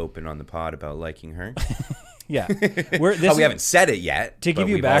been very open on the pod about liking her. Yeah, We haven't said it yet. To give but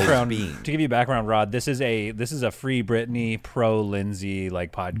you we've always background, been. Rod, this is a free Britney, pro Lindsay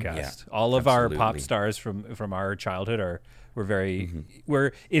like podcast. Yeah, All of absolutely. our pop stars from our childhood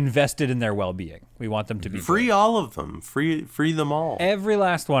we're invested in their well being. We want them to be Free good. all of them. Free them all. Every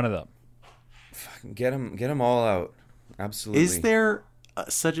last one of them. Get them all out. Absolutely. Is there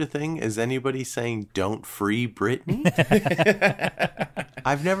such a thing as anybody saying "Don't free Britney"?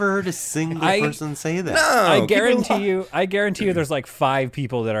 I've never heard a single person say that. I guarantee you, there's like 5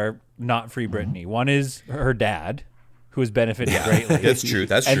 people that are not free Britney. One is her dad, who has benefited greatly. That's true.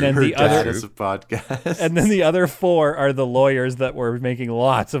 That's And true. then Her the dad other- is a podcast. And then the other 4 are the lawyers that were making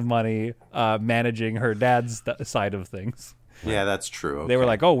lots of money managing her dad's side of things. Yeah, that's true. They were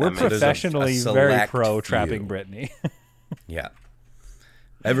like, "Oh, we're That makes- professionally a very select pro few. trapping Britney." Yeah.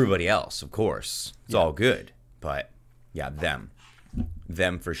 Everybody else, of course, it's all good, but yeah, them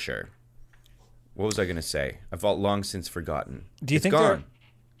for sure. What was I gonna say? I've long since forgotten. Do you It's think gone?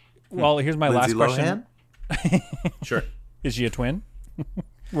 Well, here's my Lindsay last question: Lohan? Sure. Is she a twin?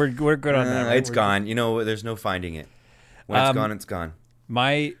 we're good on that. Right? It's gone. You know, there's no finding it. When it's gone, it's gone.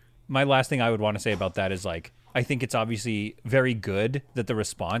 My last thing I would want to say about that is like, I think it's obviously very good that the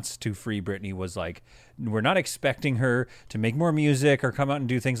response to Free Britney was like, we're not expecting her to make more music or come out and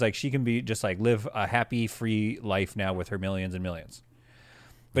do things. Like, she can be just like live a happy, free life now with her millions and millions.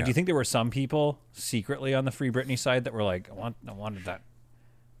 But do you think there were some people secretly on the Free Britney side that were like, I wanted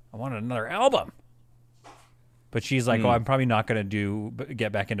another album? But she's like, I'm probably not going to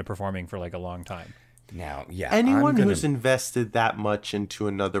get back into performing for like a long time. Now, yeah. Anyone who's invested that much into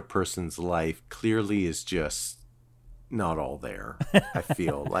another person's life clearly is just not all there. I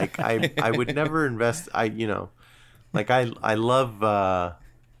feel like I would never invest. I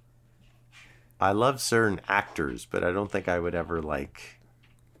love certain actors, but I don't think I would ever like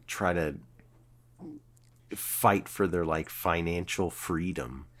try to fight for their like financial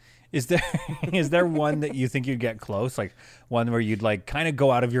freedom. Is there one that you think you'd get close? Like one where you'd like kind of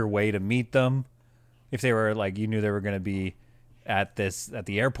go out of your way to meet them? If they were like, you knew they were going to be at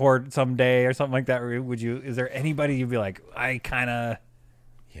the airport someday or something like that, is there anybody you'd be like,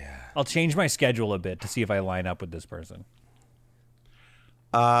 I'll change my schedule a bit to see if I line up with this person?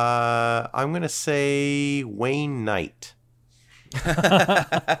 I'm going to say Wayne Knight.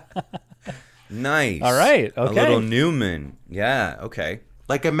 Nice. All right. Okay. A little Newman. Yeah. Okay.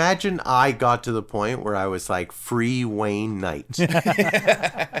 Like, imagine I got to the point where I was like, free Wayne Knight.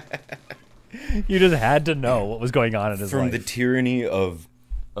 You just had to know what was going on in his From life. the tyranny of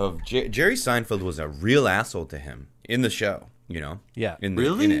Jerry Seinfeld was a real asshole to him in the show. You know. Yeah.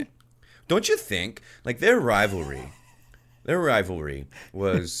 Really? In it. Don't you think? Like their rivalry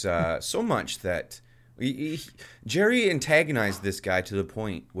was so much that Jerry antagonized this guy to the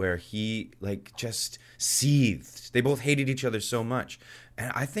point where he like just seethed. They both hated each other so much. And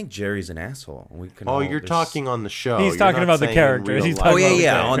I think Jerry's an asshole. You're talking on the show. He's You're talking not about the saying in characters. real He's life. talking Oh about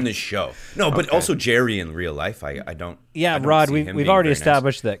yeah, the on the show. No, but also Jerry in real life. I don't. Yeah, I don't Rod, see him we've being already very nice.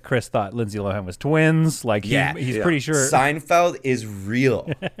 established that Chris thought Lindsay Lohan was twins. Like he's pretty sure. Seinfeld is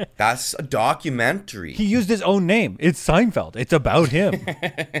real. That's a documentary. He used his own name. It's Seinfeld. It's about him.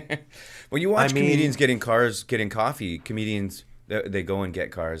 When you watch comedians getting coffee, comedians they go and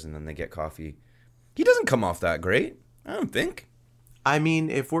get cars and then they get coffee. He doesn't come off that great. I don't think. I mean,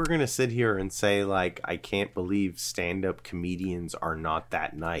 if we're going to sit here and say, like, I can't believe stand-up comedians are not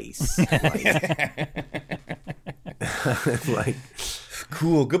that nice. Like,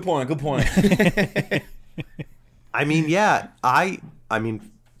 Cool. Good point. I mean, yeah, I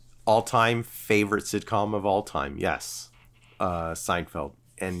mean, all-time favorite sitcom of all time, yes, Seinfeld.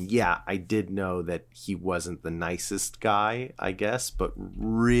 And yeah, I did know that he wasn't the nicest guy, I guess, but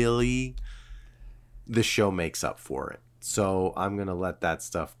really, the show makes up for it. So I'm going to let that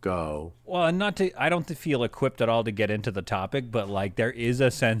stuff go. Well, and I don't feel equipped at all to get into the topic, but like there is a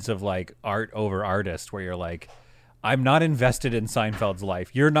sense of like art over artist where you're like, I'm not invested in Seinfeld's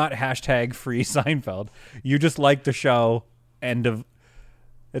life. You're not #free Seinfeld. You just like the show. End of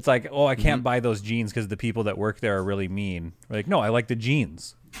It's like, oh, I can't buy those jeans because the people that work there are really mean. We're like, no, I like the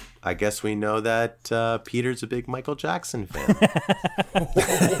jeans. I guess we know that Peter's a big Michael Jackson fan.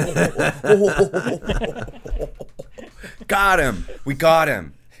 Got him. We got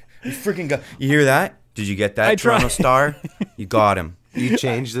him. We freaking got. You hear that? Did you get that, Toronto Star? You got him. You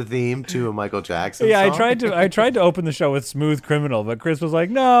changed the theme to a Michael Jackson Yeah, song? I tried to open the show with Smooth Criminal, but Chris was like,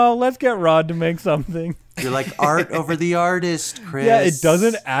 no, let's get Rod to make something. You're like art over the artist, Chris. Yeah, it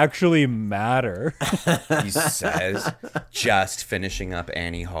doesn't actually matter. He says, just finishing up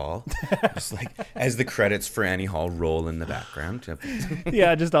Annie Hall. Just like as the credits for Annie Hall roll in the background.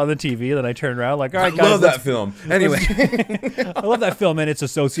 Yeah, just on the TV. Then I turn around like, all right, I guys. love that film. Anyway. I love that film and its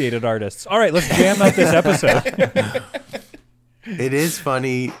associated artists. All right, let's jam out this episode. It is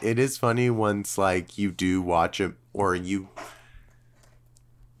funny. It is funny once like you do watch it, or you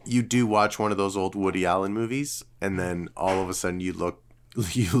do watch one of those old Woody Allen movies, and then all of a sudden you look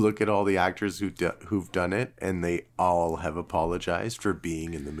at all the actors who've done it, and they all have apologized for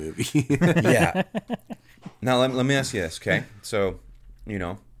being in the movie. Yeah. Now let me ask you this, okay? So,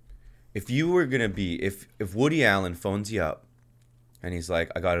 if you were gonna be if Woody Allen phones you up and he's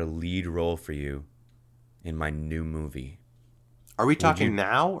like, I got a lead role for you in my new movie. Are we talking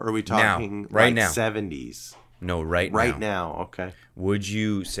now, or are we talking right now? 70s? No, right now. Right now, okay. Would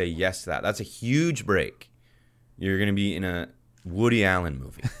you say yes to that? That's a huge break. You're going to be in a Woody Allen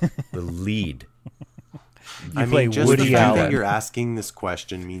movie. The lead. You play just Woody the fact Allen. that you're asking this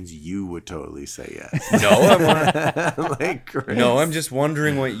question means you would totally say yes. No, I'm just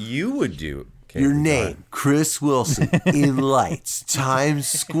wondering what you would do. Okay, your name, Chris Wilson, in lights, Times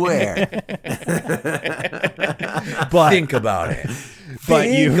Square. But think about it.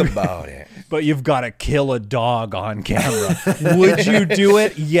 Think about it. But you've got to kill a dog on camera. Would you do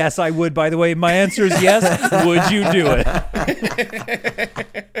it? Yes, I would. By the way, my answer is yes. Would you do it?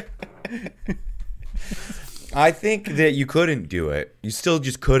 I think that you couldn't do it. You still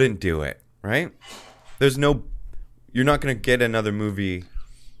just couldn't do it, right? You're not going to get another movie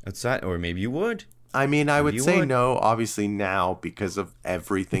outside, or maybe you would. I mean, I would say no, obviously now because of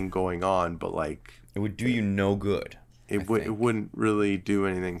everything going on, but like it would do you no good. It wouldn't really do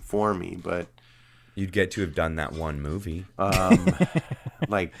anything for me, but you'd get to have done that one movie.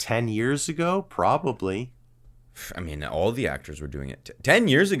 Like 10 years ago, probably. I mean, all the actors were doing it. 10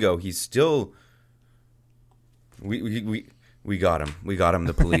 years ago, he's still. We got him. We got him.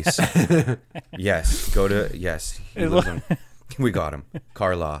 The police. Yes, we got him.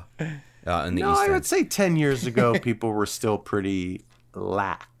 Carla. In the East I End. would say 10 years ago, people were still pretty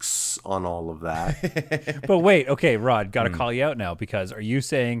lax on all of that. But wait, okay, Rod, got to call you out now, because are you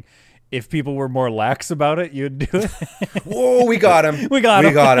saying if people were more lax about it, you'd do it? Whoa, we got him. We got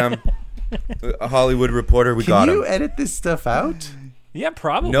him. A Hollywood Reporter, we got him. Can you edit this stuff out? Yeah,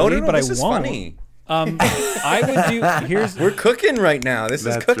 probably. No, but this I is won't. funny. I would do. We're cooking right now. This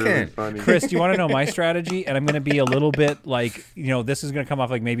is cooking. Really funny. Chris, do you want to know my strategy? And I'm going to be a little bit like, this is going to come off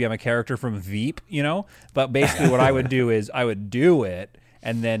like maybe I'm a character from Veep, But basically what I would do is I would do it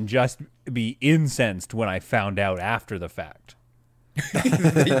and then just be incensed when I found out after the fact.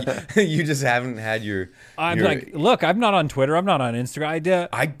 You just haven't had your. I'm like, look, I'm not on Twitter. I'm not on Instagram.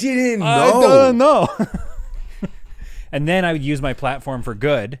 I didn't know. I don't know. And then I would use my platform for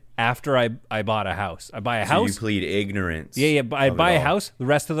good after I bought a house. I buy a house. You plead ignorance. Yeah. I buy a house. The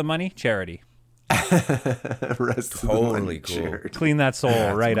rest of the money, charity. Totally cool. Charity. Clean that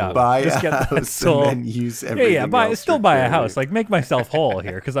soul right up. Buy Just a get that house soul. and then use everything else Still for buy a charity. house. Like, make myself whole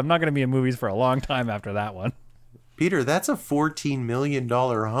here, because I'm not going to be in movies for a long time after that one. Peter, that's a $14 million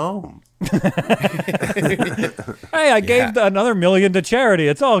home. Hey, I gave another $1 million to charity.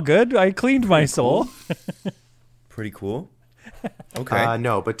 It's all good. I cleaned my soul. Pretty cool. Okay.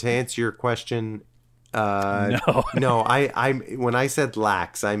 No, but to answer your question, No. no. I when I said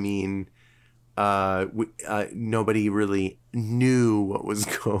lax, I mean nobody really knew what was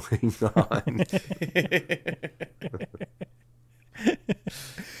going on.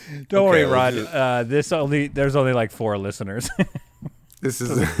 Don't worry, Rod. There's only like 4 listeners. This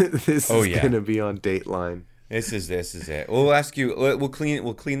is going to be on Dateline. This is it. We'll ask you. We'll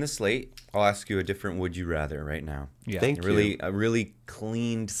clean the slate. I'll ask you a different "Would you rather" right now. Yeah. Thank you. A really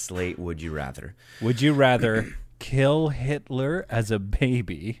cleaned slate. Would you rather? Would you rather kill Hitler as a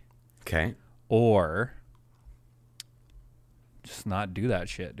baby, Okay. or just not do that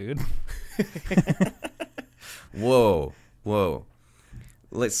shit, dude? Whoa.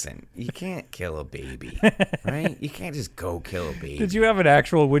 Listen, you can't kill a baby, right? You can't just go kill a baby. Did you have an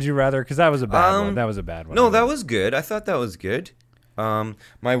actual "would you rather"? Because that was a bad one. That was a bad one. No, that was good. I thought that was good.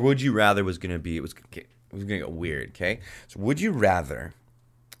 My "would you rather" was gonna be it was gonna get weird. Okay, so would you rather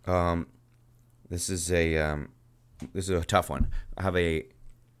This is a tough one. I have a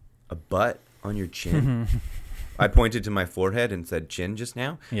butt on your chin. I pointed to my forehead and said chin just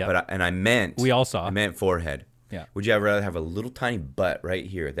now. Yeah. But I meant we all saw. I meant forehead. Yeah. Would you rather have a little tiny butt right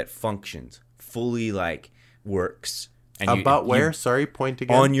here that functions fully, like works? And butt where? Sorry, point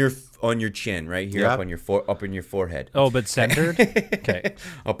again. On your chin, right here, Yep. up in your forehead. Oh, but centered. Okay.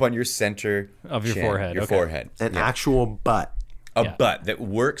 Up on your center Of your chin, forehead. Your Okay. forehead. An actual butt. A Yeah. butt that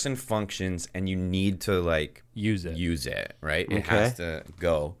works and functions, and you need to like Use it. Use it, right? It Okay. has to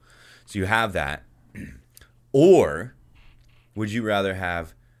go. So you have that. Or would you rather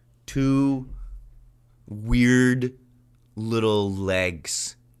have two weird little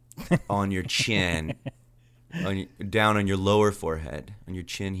legs on your chin, down on your lower forehead, on your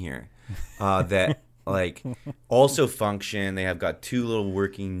chin here, that like also function? They have got two little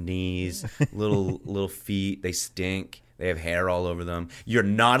working knees, little feet. They stink. They have hair all over them. You're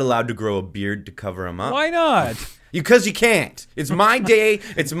not allowed to grow a beard to cover them up. Why not? Because you can't. It's my day.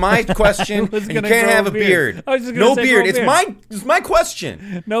 It's my question. And you gonna can't grow have a a beard. beard. I was just gonna No say beard. grow a It's my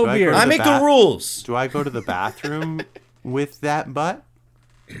question. No Do I beard. go to I make the rules. Do I go to the bathroom with that butt?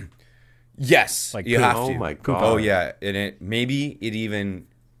 Yes, Like you poop. have Oh to. my God. Oh yeah, and maybe it even,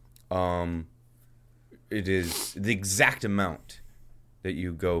 it is the exact amount that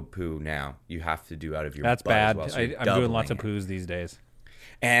you go poo now. You have to do out of your. That's butt as bad. well, so I'm you're doing lots of doubling it. poos these days.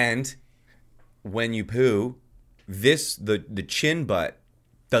 And when you poo, the chin butt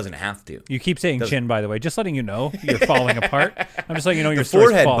doesn't have to. You keep saying chin, by the way. Just letting you know you're falling apart. I'm just letting you know The your story's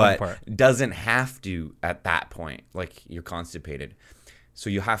forehead falling butt apart. doesn't have to at that point. Like you're constipated, so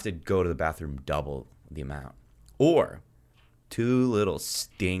you have to go to the bathroom double the amount, or two little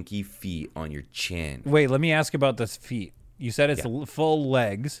stinky feet on your chin. Wait, let me ask about the feet. You said it's full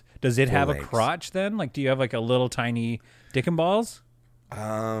legs. Does it have legs. a crotch then? Like, do you have like a little tiny dick and balls?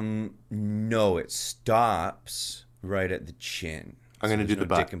 No, it stops right at the chin. I'm gonna do there's the no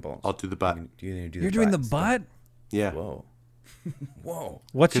butt. dick and balls. I'll do the butt. You're You're doing the instead. butt? Yeah. Whoa, whoa.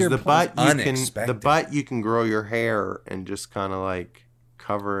 What's Because your the butt you Unexpected. you can grow your hair and just kind of like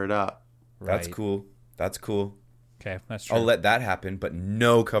cover it up. That's Right. cool. That's cool. Okay, that's true. I'll let that happen, but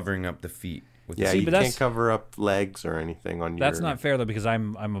no covering up the feet. With Yeah, the you but can't that's- cover up legs or anything on your. That's not fair though, because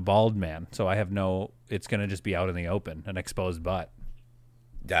I'm a bald man, so I have no. It's gonna just be out in the open, an exposed butt.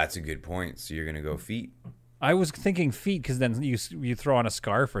 That's a good point. So you're gonna go feet. I was thinking feet because then you throw on a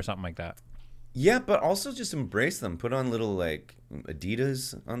scarf or something like that. Yeah, but also just embrace them. Put on little like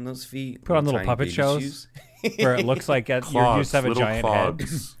Adidas on those feet. Put on little tiny puppet baby shoes. shoes. Where it looks like you Clogs, used to have a little giant head.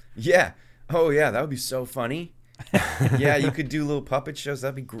 clogs. Yeah. Oh yeah, that would be so funny. Yeah, you could do little puppet shows.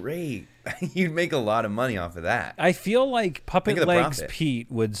 That'd be great. You'd make a lot of money off of that. I feel like Puppet Think of the Legs profit.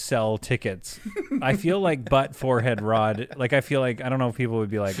 Pete would sell tickets. I feel like Butt Forehead Rod. Like I feel like I don't know if people would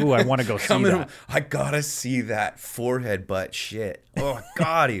be like, "Ooh, I want to go see Come in, that." I gotta see that forehead butt shit. Oh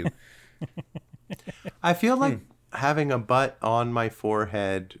God, you. I feel like having a butt on my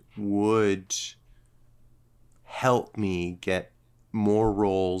forehead would help me get more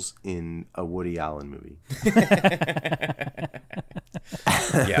roles in a Woody Allen movie.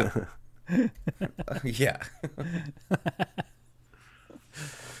 Yeah. Yeah.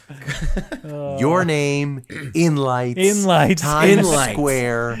 Your name, In Lights, In Lights. Times In Lights.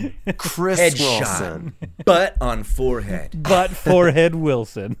 Square, Chris Headshot. Wilson. Butt on forehead. Butt Forehead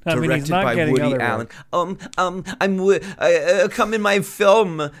Wilson. I mean, he's Directed not by getting Woody other Allen. roles. Come in my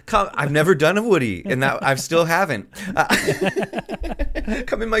film. Come. I've never done a Woody, and that I still haven't.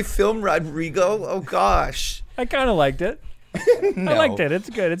 Come in my film, Rodrigo. Oh gosh. I kind of liked it. I liked it. It's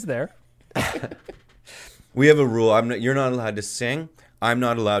good. It's there. We have a rule. You're not allowed to sing. I'm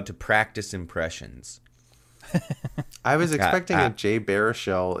not allowed to practice impressions. I was expecting ah. a Jay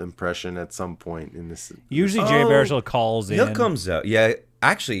Baruchel impression at some point in this. Usually Jay Baruchel calls in. He comes out. Yeah,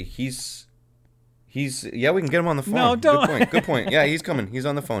 actually, he's. Yeah, we can get him on the phone. No, don't. Good point. Good point. Yeah, he's coming. He's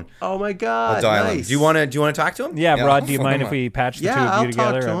on the phone. Oh my God! I'll dial him. nice. Do you want to talk to him? Yeah, Rod, do you I'll mind phone if him we patch the two Yeah, of I'll you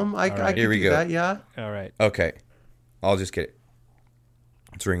talk together? to him. I All can right. Here we do go. that. Yeah. All right. up. Okay, I'll just get it.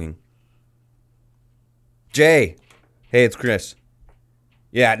 It's ringing. Jay, hey, it's Chris.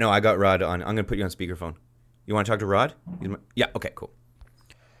 Yeah, no, I got Rod on. I'm gonna put you on speakerphone. You want to talk to Rod? Yeah. Okay. Cool.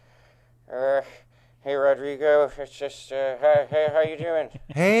 Hey Rodrigo, it's just hey, how you doing?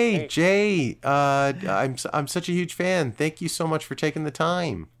 Hey Jay, I'm such a huge fan. Thank you so much for taking the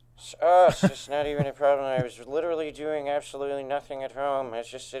time. It's just not even a problem. I was literally doing absolutely nothing at home. I was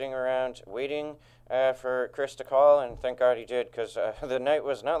just sitting around waiting for Chris to call, and thank God he did, because the night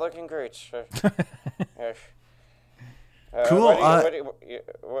was not looking great. Cool.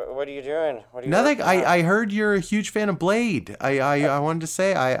 What what are you doing? What are you Nothing. I heard you're a huge fan of Blade. I wanted to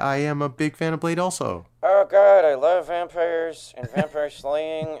say I am a big fan of Blade also. Oh God, I love vampires and vampire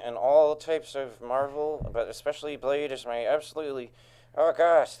slaying and all types of Marvel, but especially Blade is my absolutely... Oh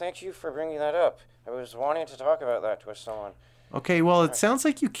gosh, thank you for bringing that up. I was wanting to talk about that with someone. Okay, well, it sounds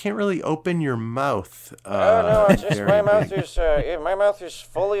like you can't really open your mouth. Oh no, it's just my mouth is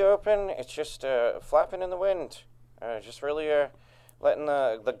fully open. It's just flapping in the wind. Just really letting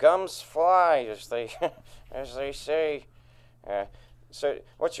the gums fly, as they as they say. So,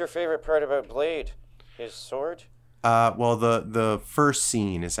 what's your favorite part about Blade? His sword? Well, the first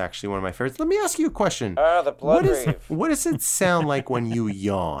scene is actually one of my favorites. Let me ask you a question. The blood rave. What does it sound like when you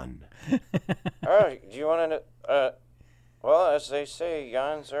yawn? Oh, do you want to? Well, as they say,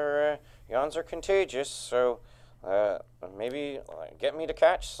 yawns are contagious. So, maybe get me to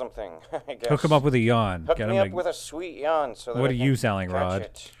catch something. I guess. Hook him up with a yawn. Hook me up with a sweet yawn. So that what I are can you sounding, Rod?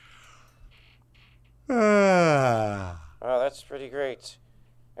 it. Oh, that's pretty great.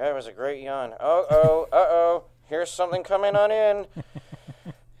 That was a great yawn. Uh-oh. Here's something coming on in.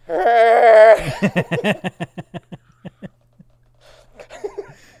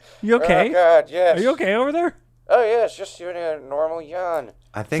 You okay? Oh, God, yes. Are you okay over there? Oh, yeah, it's just doing a normal yawn.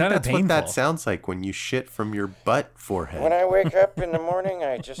 I think Sounded that's painful. what that sounds like when you shit from your butt forehead. When I wake up in the morning,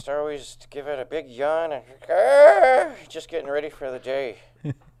 I just always give it a big yawn. And, just getting ready for the day.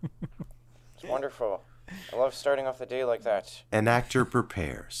 It's wonderful. I love starting off the day like that. An actor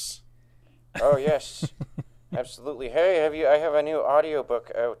prepares. Oh, yes. Absolutely. Hey, I have a new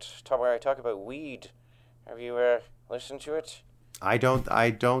audiobook out where I talk about weed. Have you listened to it? I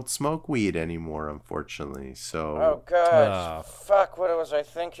don't smoke weed anymore, unfortunately. So. Oh God! Fuck! What was I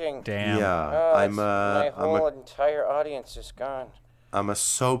thinking? Damn. Yeah, my whole entire audience is gone. I'm a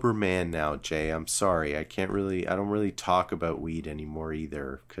sober man now, Jay. I'm sorry. I don't really talk about weed anymore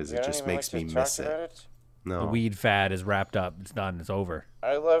either because it just makes me miss it. No. The weed fad is wrapped up. It's done. It's over.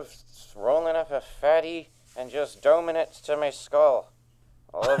 I love rolling up a fatty and just doming it to my skull.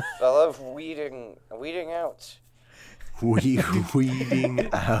 I love weeding out. Weeding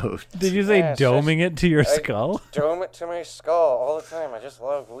out. Did you say doming it to your skull? Dome it to my skull all the time. I just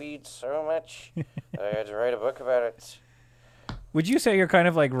love weed so much. I had to write a book about it. Would you say you're kind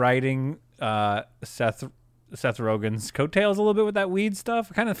of like riding Seth Rogen's coattails a little bit with that weed stuff?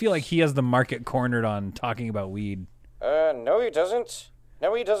 I kind of feel like he has the market cornered on talking about weed. No, he doesn't.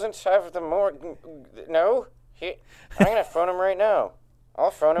 No, he doesn't have the more. No, I'm gonna phone him right now. I'll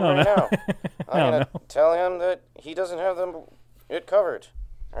phone him right now. I'm gonna tell him that he doesn't have it covered.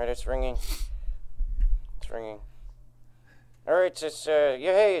 All right, it's ringing. All right, it's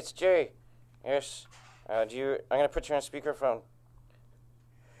hey, it's Jay. Yes. I'm gonna put you on speakerphone.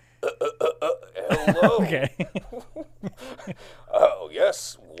 Hello. Okay. Oh,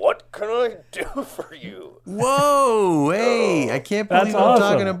 yes. What can I do for you? Whoa, hey, I can't believe I'm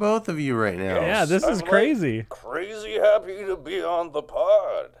talking to both of you right now. Yeah, this is crazy. Like, crazy happy to be on the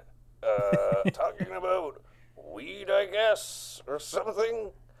pod. Talking about weed, I guess, or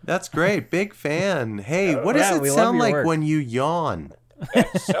something. That's great. Big fan. Hey, what does it sound like work. when you yawn?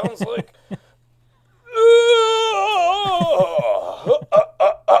 It sounds like...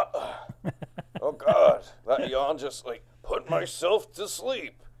 Oh, God. That yawn just, put myself to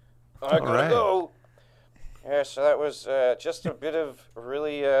sleep. I gotta go. Yeah, so that was just a bit of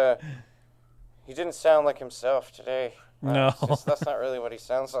really... He didn't sound like himself today. No. That's not really what he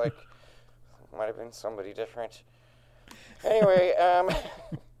sounds like. Might have been somebody different. Anyway, it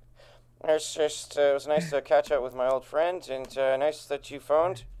was nice to catch up with my old friend, and nice that you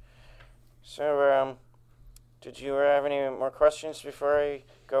phoned. So, did you have any more questions before I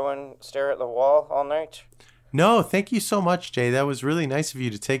go and stare at the wall all night? No, thank you so much, Jay. That was really nice of you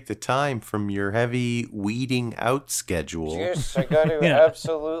to take the time from your heavy weeding out schedule. Yes, I got to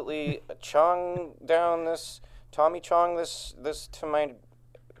absolutely Tommy Chong this to my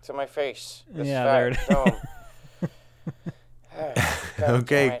face. This fat dome.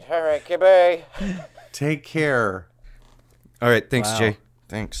 Okay. All right, goodbye. Take care. All right, thanks, Jay.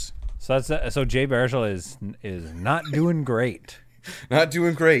 Thanks. So Jay Baruchel is not doing great. Not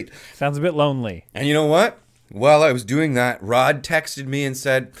doing great. Sounds a bit lonely. And you know what? While I was doing that, Rod texted me and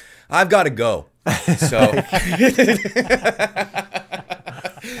said, "I've got to go." So,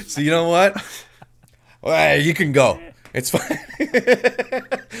 so you know what? Well, you can go. It's fine.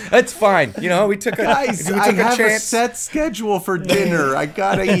 It's fine. You know, we took a Guys, we took I have a chance. set schedule for dinner. I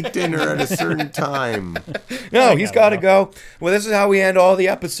gotta eat dinner at a certain time. No, he's got to go. Well, this is how we end all the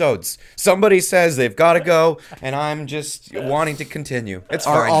episodes. Somebody says they've got to go, and I'm just wanting to continue. It's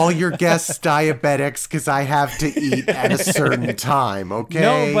Are fine. all your guests diabetics? Because I have to eat at a certain time, okay?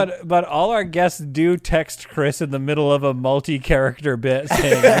 No, but all our guests do text Chris in the middle of a multi-character bit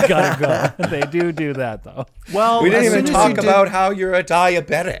saying, I gotta go. They do that, though. Well, we didn't as even soon as talk you did- about how you're a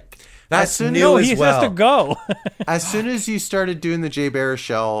diabetic. That's soon- new No, as he well. has to go. As soon as you started doing the Jay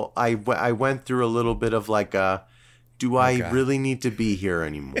Baruchel, I went through a little bit of like a, do I really need to be here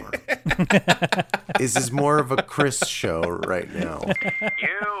anymore? Is this more of a Chris show right now?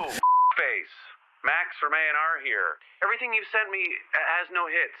 You face. Max from A&R here. Everything you've sent me has no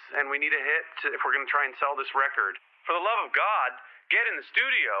hits, and we need a hit if we're going to try and sell this record. For the love of God, get in the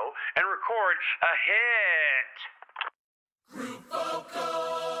studio and record a hit. Group vocal,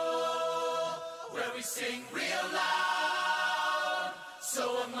 where we sing real loud,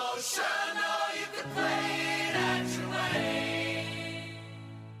 so emotional you can play it at your wedding.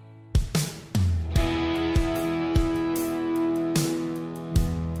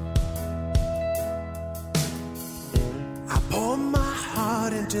 I pour my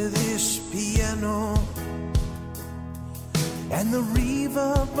heart into this piano, and the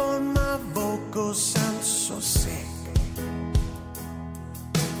reverb on my vocals sounds so sick.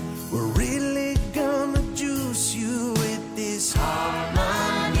 We're really gonna juice you with this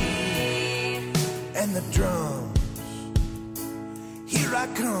harmony and the drums. Here I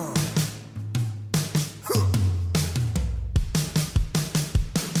come.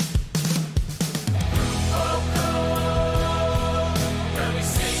 Where we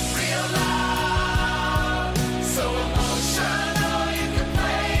sing real loud, so emotional you can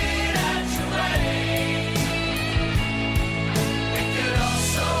play it at your wedding. It could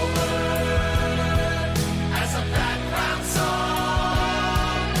also work as a background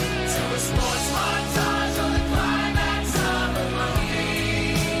song to a sports montage or the climax of a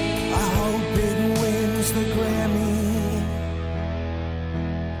movie. I hope it wins the Grammy.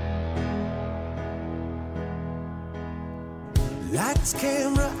 Lights,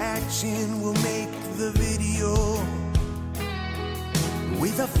 camera, action will make the video.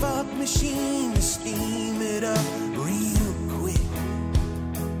 With a fog machine to steam it up real quick.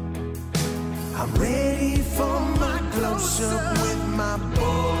 I'm ready for my close-up with my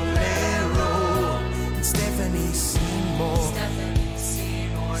bolero and Stephanie Seymour. Stephanie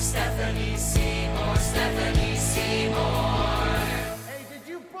Seymour, Stephanie Seymour, Stephanie Seymour. Hey, did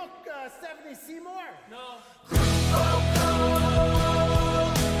you book Stephanie Seymour? No.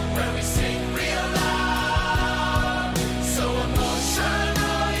 Where we sing real loud, so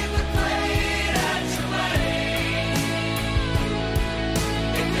emotional you can play it at your wedding.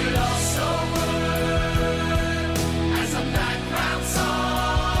 It could also work as a background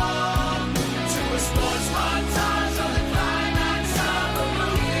song to a sports montage or the climax of a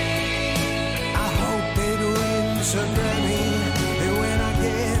movie. I hope it wins a Grammy. And when I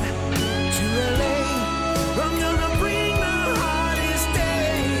get to LA, I'm gonna bring the hardest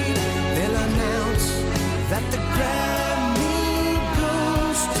day. They'll announce that the Grammy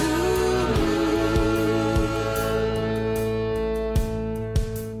goes to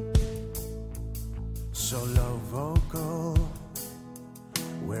solo vocal,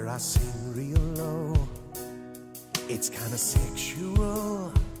 where I sing real low. It's kinda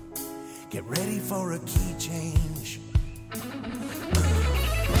sexual. Get ready for a key change.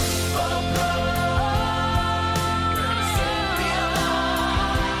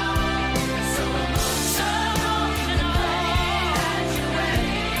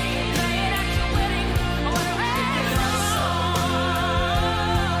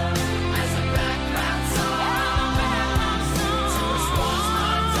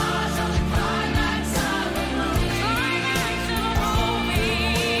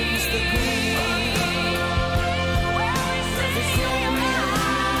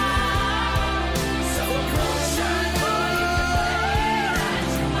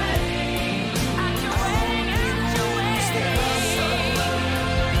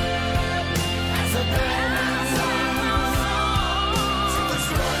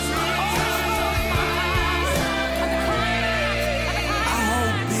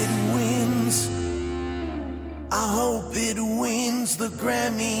 I hope it wins the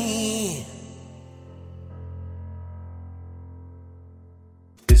Grammy.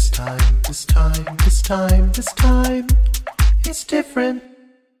 This time, it's different.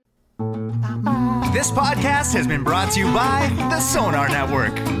 This podcast has been brought to you by the Sonar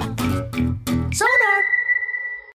Network.